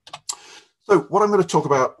 So what I'm going to talk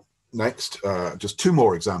about next, just 2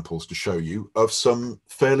 more examples to show you of some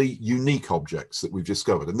fairly unique objects that we've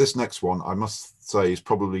discovered. And this next one, I must say, is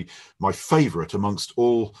probably my favorite amongst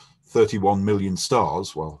all 31 million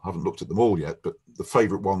stars. Well, I haven't looked at them all yet, but the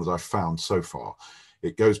favorite one that I've found so far.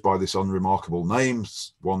 It goes by this unremarkable name,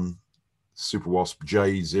 one SuperWASP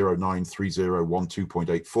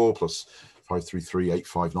J093012.84 plus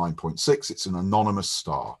 533.859.6. It's an anonymous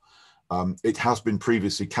star. It has been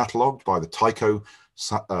previously catalogued by the Tycho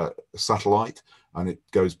satellite, and it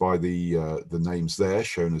goes by the names there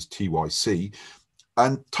shown as TYC.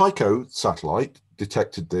 And Tycho satellite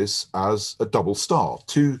detected this as a double star,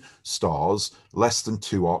 2 stars less than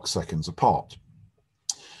 2 arcseconds apart.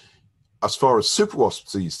 As far as SuperWASP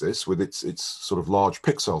sees this, with its sort of large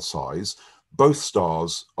pixel size, both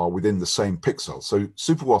stars are within the same pixel. So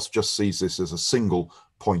SuperWASP just sees this as a single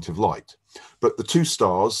point of light. But the 2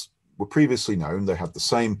 stars were previously known. They have the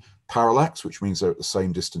same parallax, which means they're at the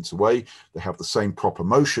same distance away. They have the same proper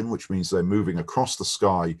motion, which means they're moving across the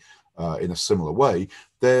sky in a similar way.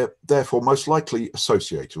 They're therefore most likely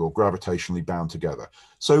associated or gravitationally bound together.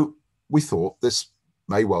 So we thought this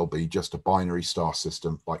may well be just a binary star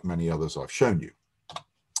system like many others I've shown you.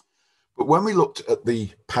 But when we looked at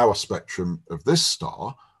the power spectrum of this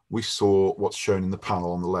star, we saw what's shown in the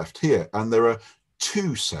panel on the left here, and there are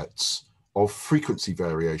 2 sets of frequency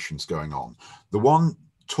variations going on. The one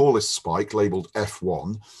tallest spike, labeled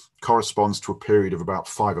F1, corresponds to a period of about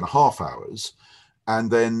 5.5 hours,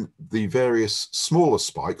 and then the various smaller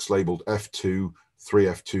spikes, labeled F2,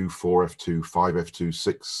 3F2, 4F2, 5F2,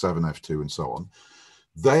 6, 7F2, and so on,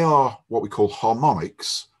 they are what we call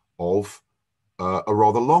harmonics of a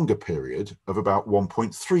rather longer period of about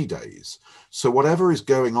 1.3 days. So whatever is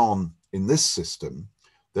going on in this system,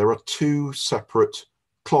 there are 2 separate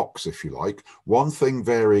clocks, if you like, one thing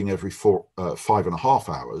varying every 5.5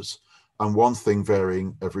 hours and one thing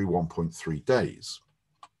varying every 1.3 days.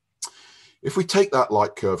 If we take that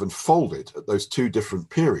light curve and fold it at those 2 different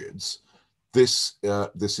periods, this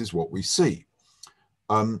is what we see.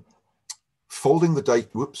 Folding the data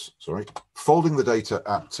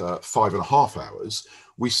at 5.5 hours,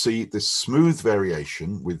 we see this smooth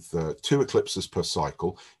variation with 2 eclipses per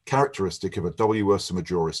cycle, characteristic of a W Ursa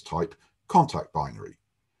Majoris type contact binary.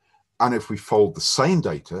 And if we fold the same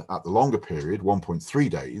data at the longer period, 1.3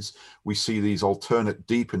 days, we see these alternate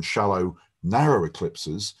deep and shallow narrow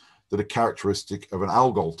eclipses that are characteristic of an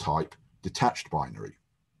Algol type detached binary.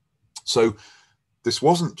 So this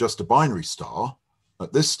wasn't just a binary star.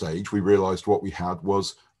 At this stage, we realized what we had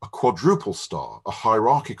was a quadruple star, a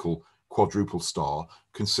hierarchical quadruple star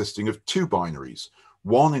consisting of 2 binaries,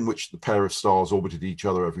 one in which the pair of stars orbited each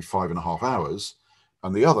other every 5.5 hours,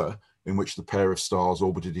 and the other in which the pair of stars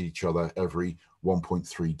orbited each other every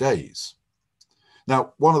 1.3 days.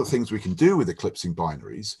 Now, one of the things we can do with eclipsing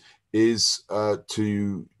binaries is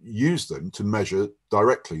to use them to measure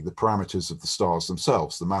directly the parameters of the stars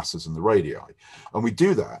themselves, the masses and the radii. And we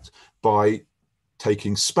do that by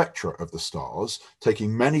taking spectra of the stars,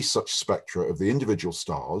 taking many such spectra of the individual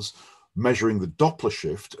stars, measuring the Doppler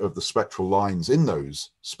shift of the spectral lines in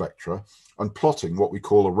those spectra, and plotting what we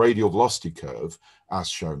call a radial velocity curve, as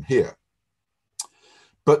shown here.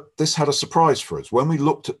 But this had a surprise for us. When we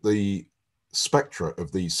looked at the spectra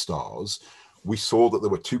of these stars, we saw that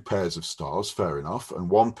there were 2 pairs of stars, fair enough, and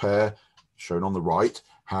one pair, shown on the right,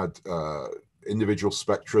 had individual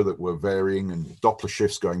spectra that were varying and Doppler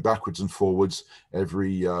shifts going backwards and forwards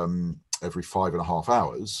every 5.5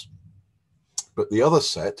 hours. But the other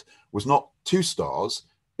set was not 2 stars,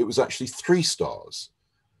 it was actually 3 stars.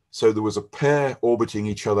 So there was a pair orbiting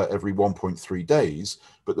each other every 1.3 days,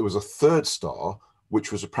 but there was a 3rd star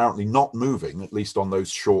which was apparently not moving, at least on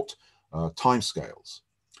those short timescales.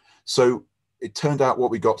 So it turned out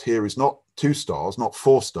what we got here is not 2 stars, not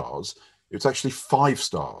 4 stars, it's actually 5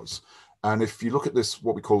 stars. And if you look at this,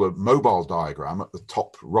 what we call a mobile diagram at the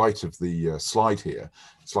top right of the slide here,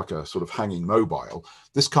 it's like a sort of hanging mobile.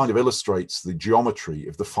 This kind of illustrates the geometry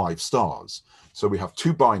of the 5 stars. So we have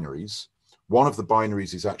 2 binaries. One of the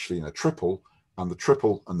binaries is actually in a triple, and the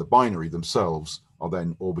triple and the binary themselves are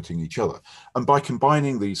then orbiting each other. And by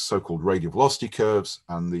combining these so-called radial velocity curves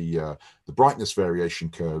and the brightness variation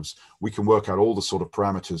curves, we can work out all the sort of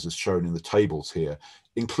parameters as shown in the tables here,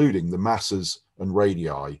 including the masses and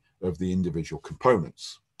radii of the individual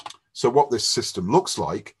components. So what this system looks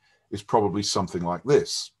like is probably something like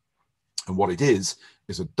this. And what it is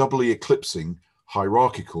a doubly eclipsing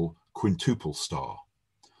hierarchical quintuple star.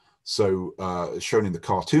 So shown in the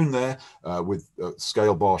cartoon there, with a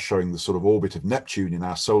scale bar showing the sort of orbit of Neptune in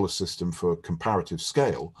our solar system for comparative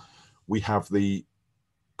scale, we have the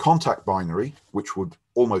contact binary, which would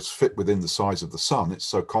almost fit within the size of the sun. It's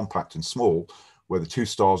so compact and small, where the 2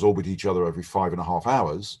 stars orbit each other every 5.5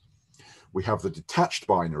 hours. We have the detached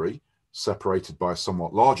binary, separated by a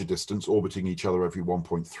somewhat larger distance, orbiting each other every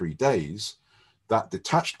 1.3 days. That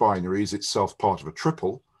detached binary is itself part of a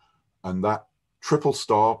triple, and that triple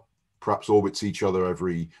star perhaps orbits each other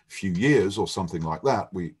every few years or something like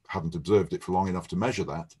that. We haven't observed it for long enough to measure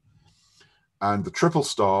that. And the triple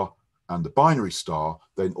star and the binary star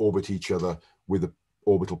then orbit each other with an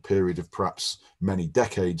orbital period of perhaps many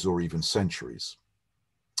decades or even centuries.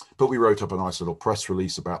 But we wrote up a nice little press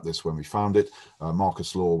release about this when we found it.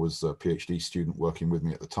 Marcus Law was a PhD student working with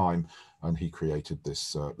me at the time, and he created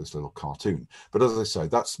this, this little cartoon. But as I say,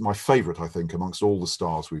 that's my favorite, I think, amongst all the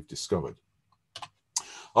stars we've discovered.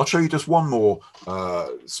 I'll show you just one more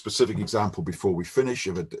specific example before we finish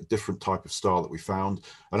of a different type of star that we found.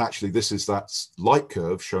 And actually, this is that light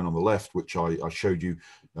curve shown on the left, which I showed you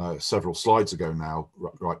several slides ago now,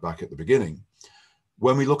 right back at the beginning.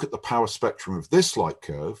 When we look at the power spectrum of this light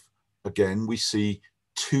curve, again, we see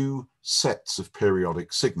 2 sets of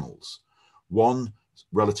periodic signals. One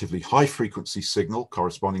relatively high frequency signal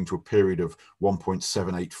corresponding to a period of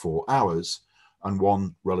 1.784 hours, and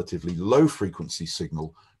one relatively low frequency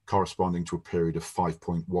signal corresponding to a period of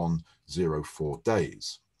 5.104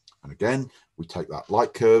 days. And again, we take that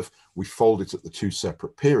light curve, we fold it at the 2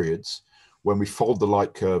 separate periods. When we fold the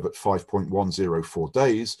light curve at 5.104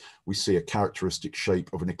 days, we see a characteristic shape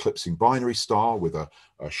of an eclipsing binary star with a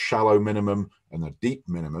shallow minimum and a deep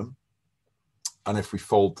minimum. And if we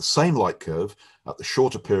fold the same light curve at the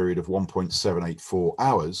shorter period of 1.784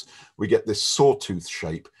 hours, we get this sawtooth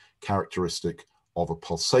shape characteristic of a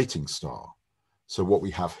pulsating star. So what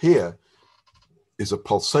we have here is a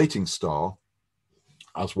pulsating star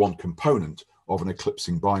as one component of an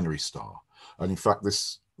eclipsing binary star. And in fact,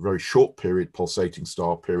 this very short period pulsating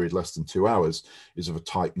star, period less than 2 hours, is of a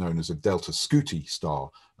type known as a delta Scuti star,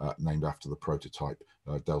 named after the prototype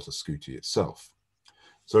delta Scuti itself.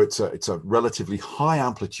 So it's a relatively high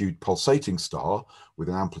amplitude pulsating star with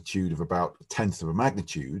an amplitude of about 1/10 of a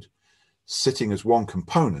magnitude, sitting as one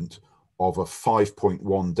component of a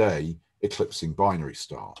 5.1 day eclipsing binary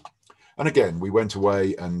star. And again, we went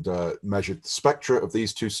away and measured the spectra of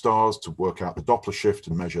these two stars to work out the Doppler shift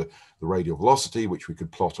and measure the radial velocity, which we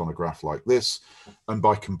could plot on a graph like this. And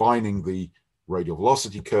by combining the radial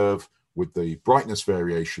velocity curve with the brightness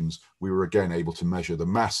variations, we were again able to measure the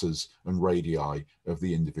masses and radii of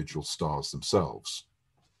the individual stars themselves.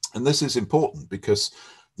 And this is important because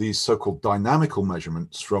these so-called dynamical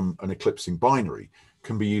measurements from an eclipsing binary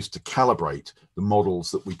can be used to calibrate the models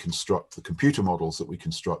that we construct, the computer models that we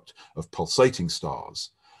construct of pulsating stars.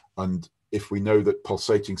 And if we know that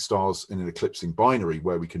pulsating stars in an eclipsing binary,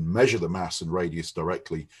 where we can measure the mass and radius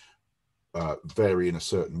directly, vary in a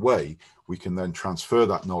certain way, we can then transfer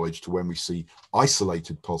that knowledge to when we see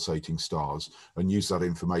isolated pulsating stars and use that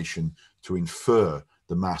information to infer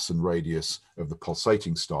the mass and radius of the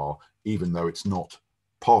pulsating star, even though it's not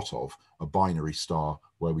part of a binary star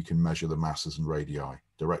where we can measure the masses and radii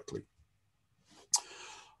directly.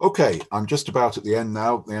 Okay, I'm just about at the end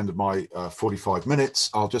now, the end of my 45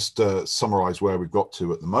 minutes. I'll just summarize where we've got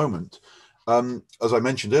to at the moment. As I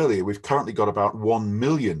mentioned earlier, we've currently got about 1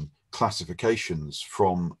 million classifications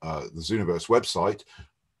from the Zooniverse website.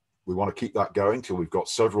 We want to keep that going till we've got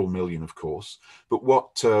several million, of course. But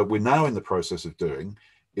what we're now in the process of doing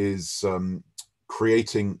is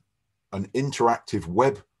creating an interactive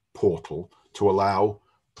web portal to allow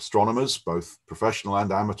astronomers, both professional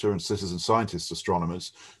and amateur and citizen scientist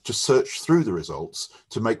astronomers, to search through the results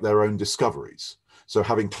to make their own discoveries. So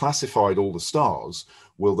having classified all the stars,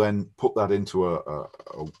 we'll then put that into a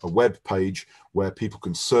web page where people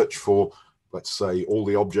can search for, let's say, all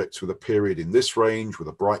the objects with a period in this range, with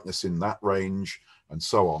a brightness in that range, and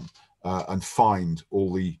so on, and find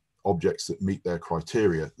all the objects that meet their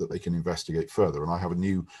criteria that they can investigate further. And I have a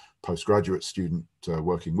new postgraduate student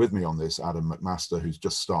working with me on this, Adam McMaster, who's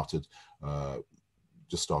just started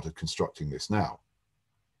constructing this now.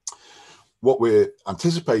 What we're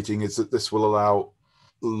anticipating is that this will allow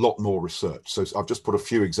a lot more research. So I've just put a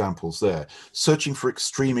few examples there, searching for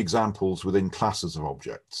extreme examples within classes of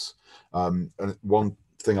objects. And one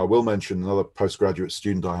thing I will mention, another postgraduate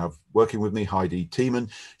student I have working with me, Heidi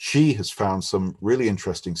Tiemann, she has found some really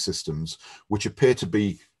interesting systems which appear to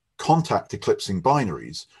be contact eclipsing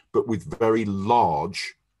binaries, but with very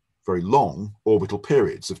large, very long orbital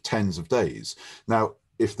periods of tens of days. Now,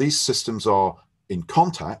 if these systems are in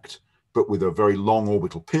contact, but with a very long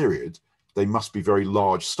orbital period, they must be very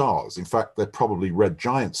large stars. In fact, they're probably red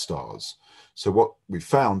giant stars. So what we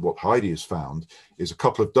found, what Heidi has found, is a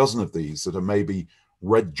couple of dozen of these that are maybe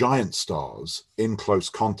red giant stars in close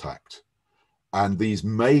contact. And these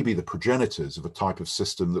may be the progenitors of a type of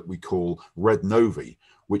system that we call red novae,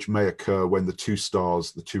 which may occur when the two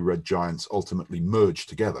stars, the two red giants, ultimately merge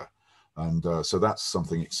together. And so that's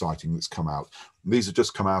something exciting that's come out. And these have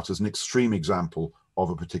just come out as an extreme example of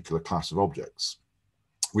a particular class of objects.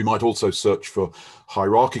 We might also search for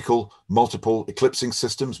hierarchical multiple eclipsing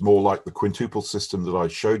systems, more like the quintuple system that I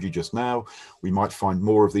showed you just now. We might find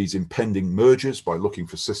more of these impending mergers by looking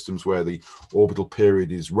for systems where the orbital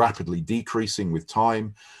period is rapidly decreasing with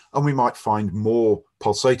time. And we might find more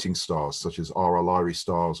pulsating stars, such as RL Lyrae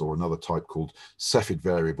stars or another type called Cepheid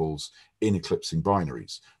variables in eclipsing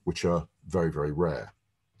binaries, which are very, very rare.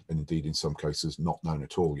 And indeed, in some cases, not known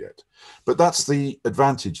at all yet. But that's the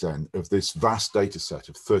advantage then of this vast data set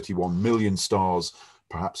of 31 million stars,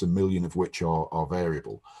 perhaps a million of which are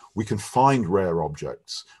variable. We can find rare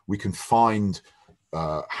objects. We can find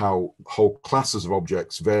how whole classes of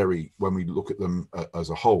objects vary when we look at them as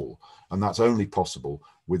a whole. And that's only possible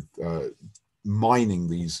with mining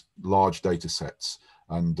these large data sets.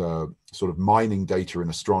 And sort of mining data in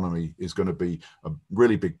astronomy is going to be a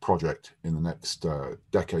really big project in the next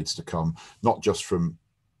decades to come, not just from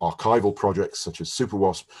archival projects such as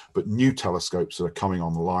SuperWASP, but new telescopes that are coming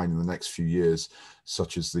on the line in the next few years,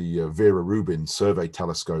 such as the Vera Rubin Survey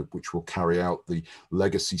Telescope, which will carry out the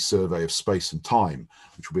legacy survey of space and time,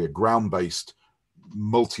 which will be a ground-based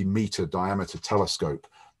multi-meter diameter telescope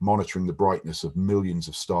monitoring the brightness of millions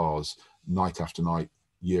of stars night after night,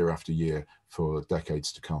 year after year, for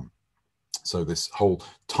decades to come. So this whole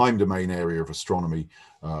time domain area of astronomy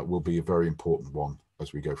will be a very important one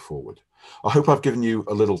as we go forward. I hope I've given you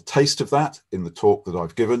a little taste of that in the talk that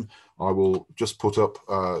I've given. I will just put up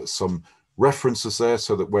some references there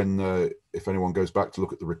so that when, if anyone goes back to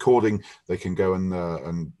look at the recording, they can go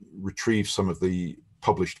and retrieve some of the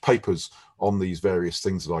published papers on these various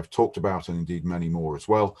things that I've talked about, and indeed many more as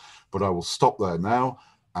well. But I will stop there now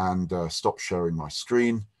and stop sharing my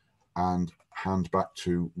screen. And hand back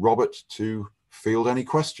to Robert to field any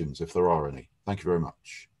questions, if there are any. Thank you very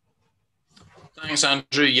much. Thanks,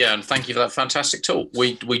 Andrew. Yeah, and thank you for that fantastic talk.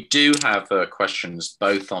 We do have questions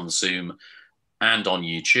both on Zoom and on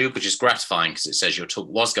YouTube, which is gratifying because it says your talk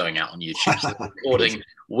was going out on YouTube. So the recording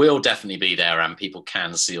will definitely be there, and people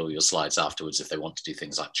can see all your slides afterwards if they want to do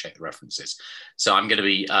things like check the references. So I'm going to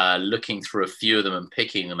be looking through a few of them and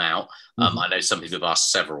picking them out. I know some people have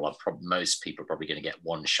asked several. Most people are probably going to get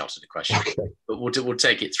one shot at a question, but we'll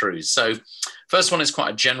take it through. So first one is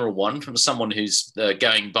quite a general one from someone who's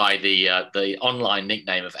going by the online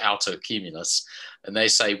nickname of Outer Cumulus, and they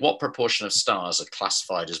say, what proportion of stars are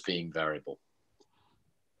classified as being variable?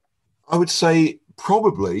 I would say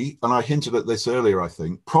probably, and I hinted at this earlier, I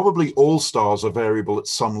think, probably all stars are variable at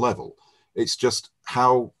some level. It's just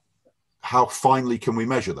how finely can we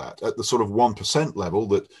measure that? At the sort of 1% level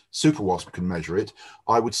that SuperWASP can measure it,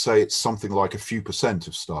 I would say it's something like a few percent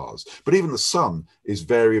of stars. But even the sun is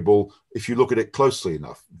variable if you look at it closely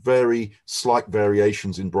enough. Very slight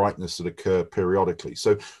variations in brightness that occur periodically.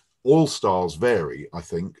 So all stars vary, I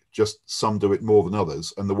think, just some do it more than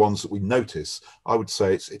others. And the ones that we notice, I would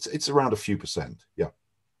say it's around a few percent. Yeah.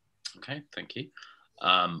 Okay, thank you.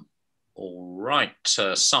 All right.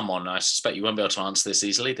 Someone, I suspect you won't be able to answer this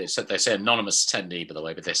easily. They say anonymous attendee, by the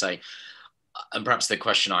way, but they say, and perhaps the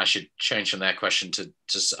question I should change from their question to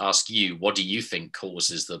ask you, what do you think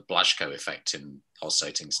causes the Blaschko effect in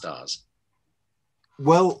pulsating stars?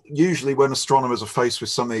 Well, usually when astronomers are faced with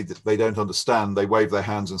something that they don't understand, they wave their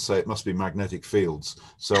hands and say it must be magnetic fields.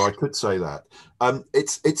 So I could say that.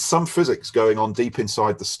 It's some physics going on deep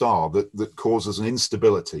inside the star that causes an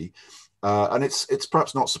instability. And it's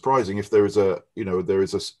perhaps not surprising if there is a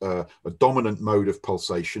dominant mode of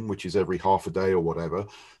pulsation, which is every half a day or whatever.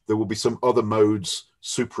 There will be some other modes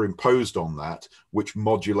superimposed on that, which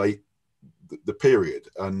modulate the period.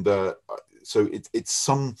 And so it's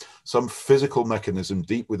some physical mechanism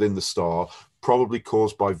deep within the star, probably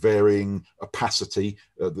caused by varying opacity.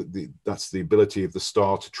 That's the ability of the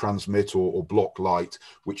star to transmit or block light,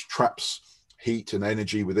 which traps heat and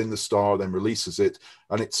energy within the star, then releases it,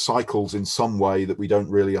 and it cycles in some way that we don't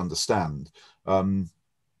really understand.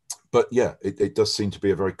 But yeah, it does seem to be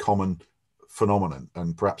a very common phenomenon,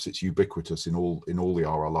 and perhaps it's ubiquitous in all the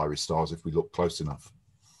RR Lyrae stars if we look close enough.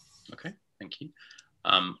 Okay, thank you.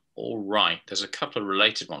 All right, there's a couple of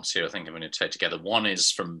related ones here I think I'm going to take together. One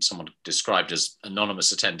is from someone described as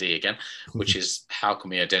anonymous attendee again, which is how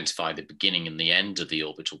can we identify the beginning and the end of the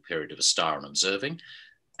orbital period of a star on observing?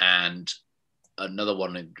 And another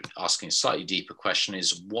one asking a slightly deeper question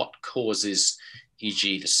is what causes,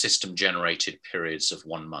 e.g. the system generated periods of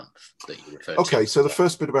 1 month that you referred to? Okay, so the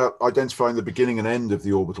first bit about identifying the beginning and end of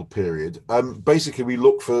the orbital period, basically we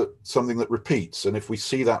look for something that repeats, and if we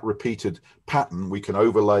see that repeated pattern, we can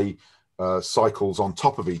overlay cycles on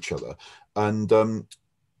top of each other. And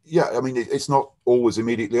yeah, I mean, it's not always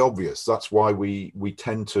immediately obvious. That's why we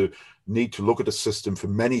tend to need to look at a system for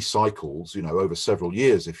many cycles, over several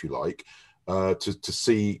years, if you like, to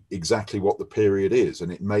see exactly what the period is.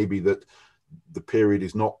 And it may be that the period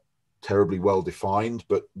is not terribly well defined,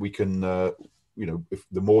 but we can, if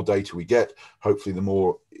the more data we get, hopefully the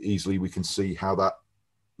more easily we can see how that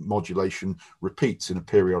modulation repeats in a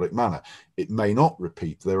periodic manner. It may not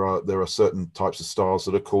repeat. There are certain types of stars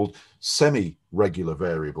that are called semi-regular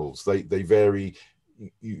variables. They vary.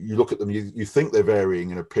 You look at them, you think they're varying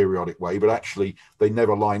in a periodic way, but actually they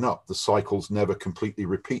never line up. The cycles never completely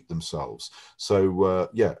repeat themselves. So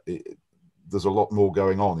yeah, there's a lot more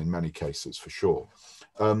going on in many cases, for sure.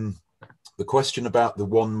 The question about the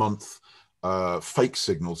 1 month fake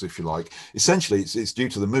signals, if you like, essentially it's due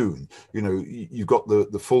to the moon. You've got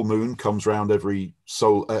the full moon comes around every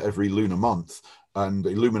lunar month and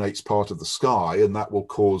illuminates part of the sky, and that will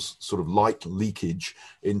cause sort of light leakage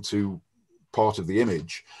into part of the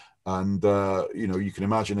image. And you can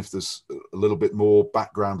imagine if there's a little bit more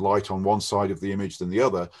background light on one side of the image than the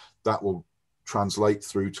other, that will translate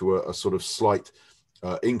through to a sort of slight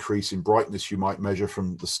increase in brightness you might measure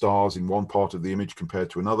from the stars in one part of the image compared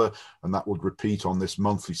to another, and that would repeat on this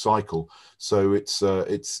monthly cycle. So it's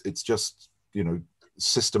just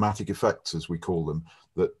systematic effects, as we call them,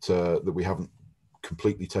 that we haven't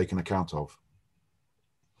completely taken account of.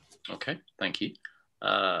 Okay, thank you.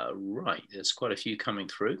 Right, there's quite a few coming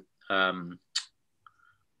through. Trying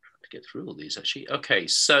to get through all these actually. Okay,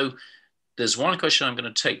 so there's one question I'm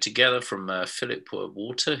going to take together from Philip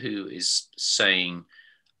Water, who is saying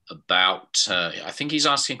about, I think he's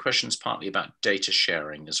asking questions partly about data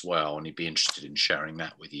sharing as well, and he'd be interested in sharing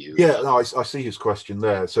that with you. Yeah, no, I see his question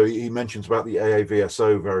there. So he mentions about the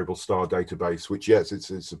AAVSO variable star database, which, yes, it's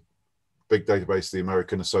a big database, the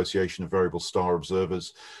American Association of Variable Star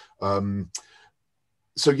Observers.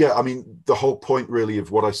 So yeah, I mean, the whole point really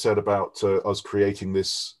of what I said about us creating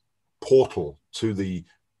this portal to the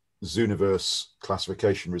Zooniverse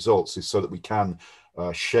classification results is so that we can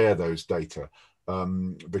share those data.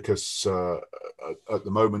 Because at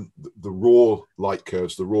the moment, the raw light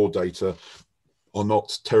curves, the raw data are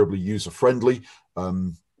not terribly user-friendly.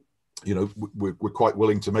 You know, we're quite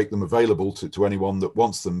willing to make them available to anyone that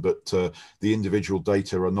wants them, but the individual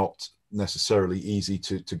data are not necessarily easy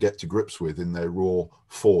to get to grips with in their raw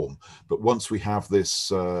form. But once we have this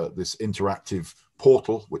this interactive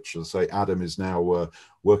portal, which, as I say, Adam is now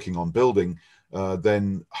working on building,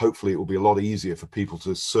 then hopefully it will be a lot easier for people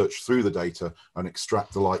to search through the data and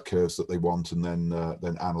extract the light curves that they want, and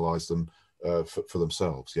then analyze them for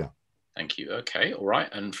themselves. Yeah. Thank you. Okay, all right.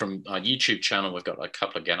 And from our YouTube channel, we've got a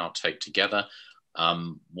couple again I'll take together.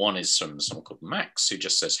 One is from someone called Max, who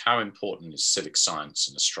just says, how important is civic science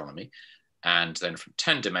and astronomy? And then from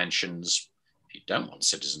 10 Dimensions, if you don't want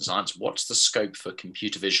citizen science, what's the scope for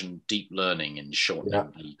computer vision, deep learning, and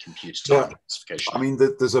shortening the computer time classification? I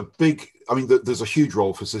mean, there's a huge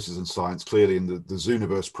role for citizen science, clearly, and the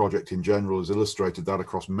Zooniverse project in general has illustrated that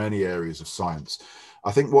across many areas of science.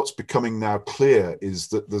 I think what's becoming now clear is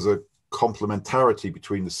that there's a complementarity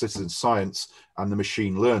between the citizen science and the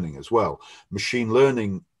machine learning as well. Machine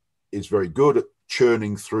learning is very good at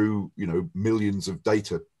churning through, you know, millions of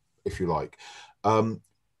data, if you like.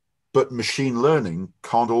 But machine learning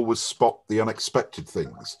can't always spot the unexpected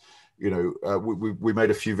things. You know, we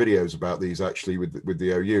made a few videos about these actually with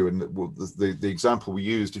the OU, and the example we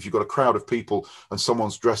used, if you've got a crowd of people and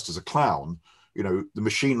someone's dressed as a clown, you know, the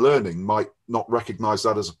machine learning might not recognize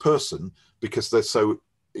that as a person because they're so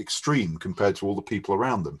extreme compared to all the people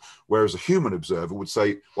around them. Whereas a human observer would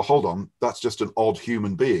say, well, hold on, that's just an odd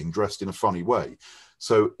human being dressed in a funny way.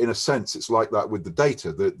 So in a sense, it's like that with the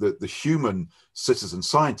data. The human citizen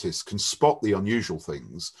scientists can spot the unusual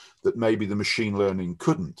things that maybe the machine learning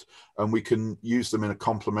couldn't. And we can use them in a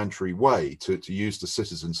complementary way to use the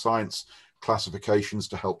citizen science classifications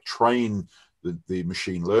to help train the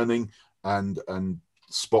machine learning and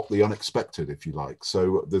spot the unexpected, if you like.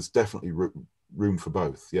 So there's definitely room for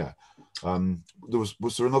both. Yeah.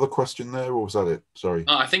 Was there another question there, or was that it? Sorry.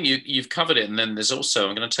 I think you've covered it. And then there's also,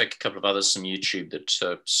 I'm going to take a couple of others from YouTube that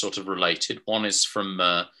are sort of related. One is from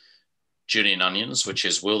Julian Onions, which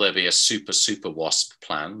is, will there be a SuperWASP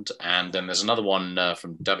planned? And then there's another one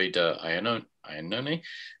from David Ionone,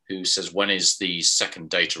 who says, when is the second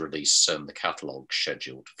data release and the catalogue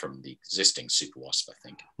scheduled from the existing SuperWASP, I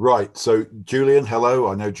think? Right. So Julian, hello.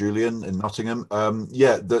 I know Julian in Nottingham.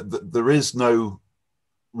 Yeah, there is no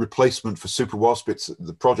replacement for SuperWASP.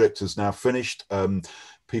 The project is now finished.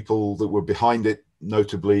 People that were behind it,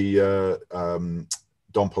 notably Don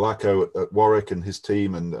Polacco at Warwick and his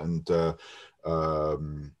team, and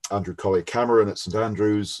Andrew Collier-Cameron at St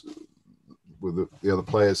Andrews, with the other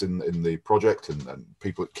players in the project, and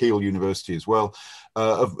people at Keele University as well.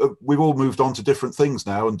 We've all moved on to different things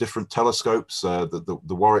now and different telescopes. The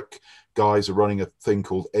Warwick guys are running a thing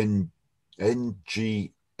called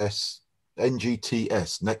NGTS,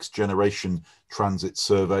 Next Generation Transit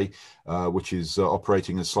Survey, which is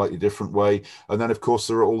operating in a slightly different way. And then, of course,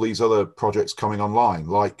 there are all these other projects coming online,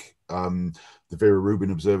 like the Vera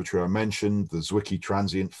Rubin Observatory I mentioned, the Zwicky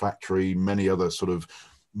Transient Factory, many other sort of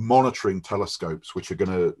monitoring telescopes which are going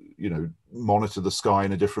to, you know, monitor the sky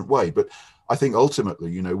in a different way. But I think ultimately,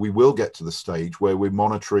 you know, we will get to the stage where we're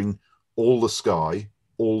monitoring all the sky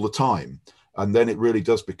all the time. And then it really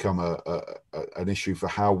does become an issue for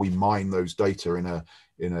how we mine those data in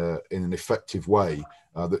an effective way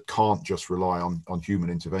that can't just rely on human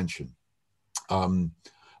intervention. And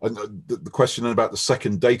the question about the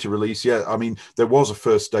second data release, yeah, I mean, there was a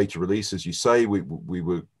first data release, as you say.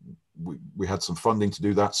 We had some funding to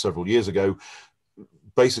do that several years ago.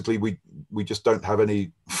 Basically, we just don't have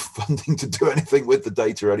any funding to do anything with the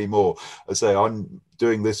data anymore. I say I'm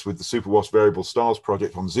doing this with the SuperWASP Variable Stars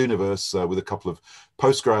project on Zooniverse with a couple of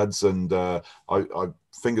postgrads, and I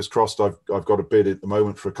fingers crossed I've got a bid at the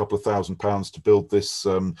moment for a couple of £1,000 to build this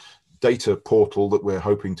data portal that we're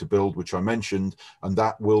hoping to build, which I mentioned, and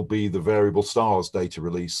that will be the Variable Stars data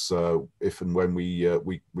release if and when we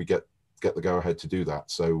get the go ahead to do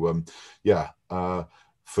that. So yeah,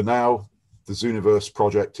 for now, the Zooniverse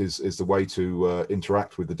project is the way to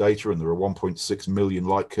interact with the data, and there are 1.6 million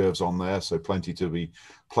light curves on there, so plenty to be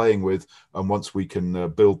playing with. And once we can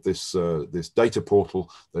build this this data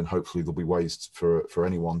portal, then hopefully there'll be ways for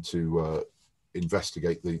anyone to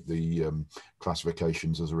investigate the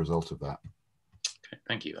classifications as a result of that. Okay,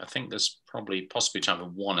 thank you. I think there's probably possibly time for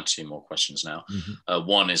one or two more questions now. Mm-hmm.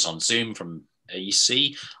 One is on Zoom from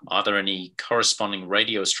AEC. Are there any corresponding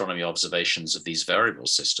radio astronomy observations of these variable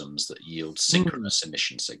systems that yield synchronous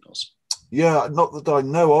emission signals? Yeah, not that I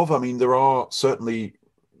know of. I mean, there are certainly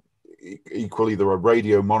equally, there are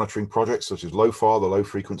radio monitoring projects such as LOFAR, the low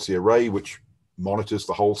frequency array, which monitors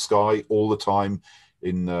the whole sky all the time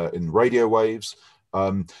in radio waves.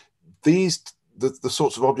 The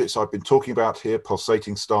sorts of objects I've been talking about here,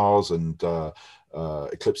 pulsating stars and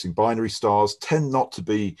eclipsing binary stars, tend not to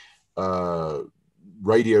be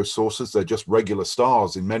radio sources. They're just regular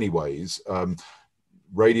stars in many ways.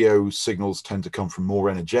 Radio signals tend to come from more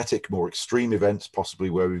energetic, more extreme events, possibly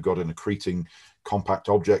where we've got an accreting compact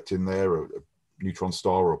object in there, a neutron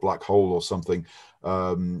star or a black hole or something.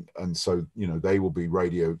 And so, you know, they will be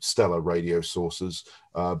stellar radio sources.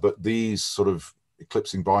 But these sort of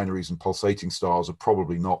eclipsing binaries and pulsating stars are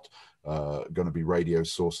probably not going to be radio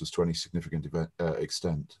sources to any significant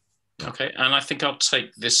extent. Okay, and I think I'll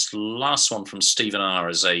take this last one from Stephen R.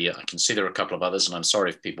 I can see there are a couple of others, and I'm sorry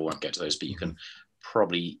if people won't get to those, but you can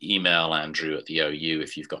probably email Andrew at the OU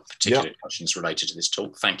if you've got particular questions related to this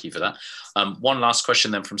talk. Thank you for that. One last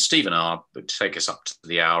question then from Stephen R. to take us up to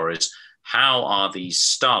the hour is, how are these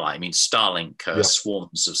Starlink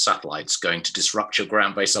swarms of satellites going to disrupt your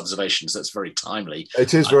ground-based observations? That's very timely.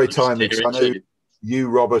 It is very timely. I know you,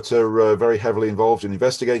 Robert, are very heavily involved in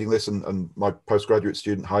investigating this, and my postgraduate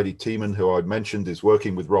student, Heidi Tiemann, who I mentioned, is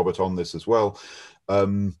working with Robert on this as well.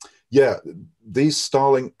 Yeah, these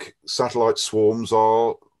Starlink satellite swarms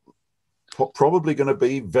are probably going to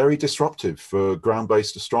be very disruptive for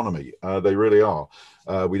ground-based astronomy. They really are.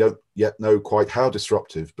 We don't yet know quite how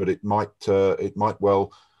disruptive, but it might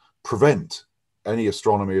well prevent any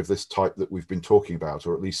astronomy of this type that we've been talking about,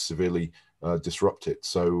 or at least severely disrupt it.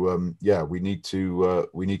 So yeah, we need to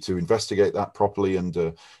investigate that properly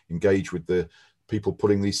and engage with the people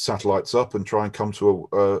putting these satellites up and try and come to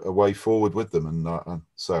a way forward with them. And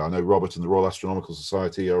so I know Robert and the Royal Astronomical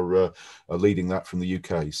Society are leading that from the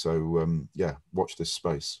UK. So yeah, watch this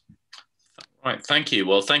space. Right, thank you.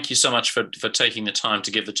 Well, thank you so much for taking the time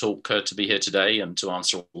to give the talk, to be here today and to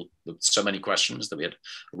answer so many questions. That we had a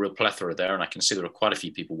real plethora there, and I can see there are quite a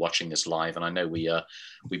few people watching this live, and I know we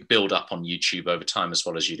build up on YouTube over time as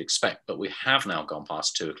well as you'd expect, but we have now gone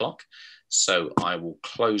past 2 o'clock. So I will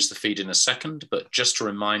close the feed in a second, but just to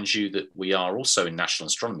remind you that we are also in National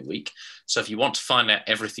Astronomy Week. So if you want to find out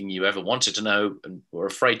everything you ever wanted to know and were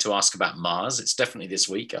afraid to ask about Mars, it's definitely this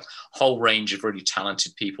week. A whole range of really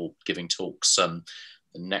talented people giving talks, the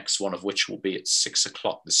next one of which will be at 6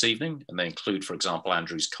 o'clock this evening. And they include, for example,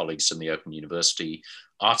 Andrew's colleagues from the Open University,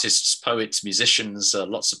 artists, poets, musicians,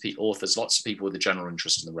 lots of authors, lots of people with a general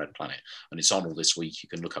interest in the red planet. And it's on all this week. You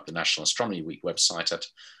can look up the National Astronomy Week website at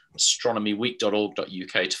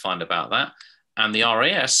astronomyweek.org.uk to find about that. And the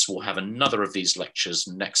RAS will have another of these lectures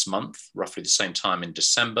next month, roughly the same time in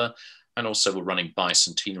December. And also we're running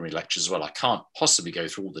bicentenary lectures as well. I can't possibly go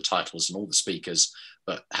through all the titles and all the speakers,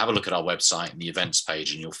 but have a look at our website and the events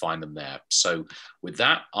page and you'll find them there. So with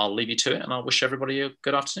that, I'll leave you to it and I'll wish everybody a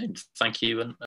good afternoon. Thank you. And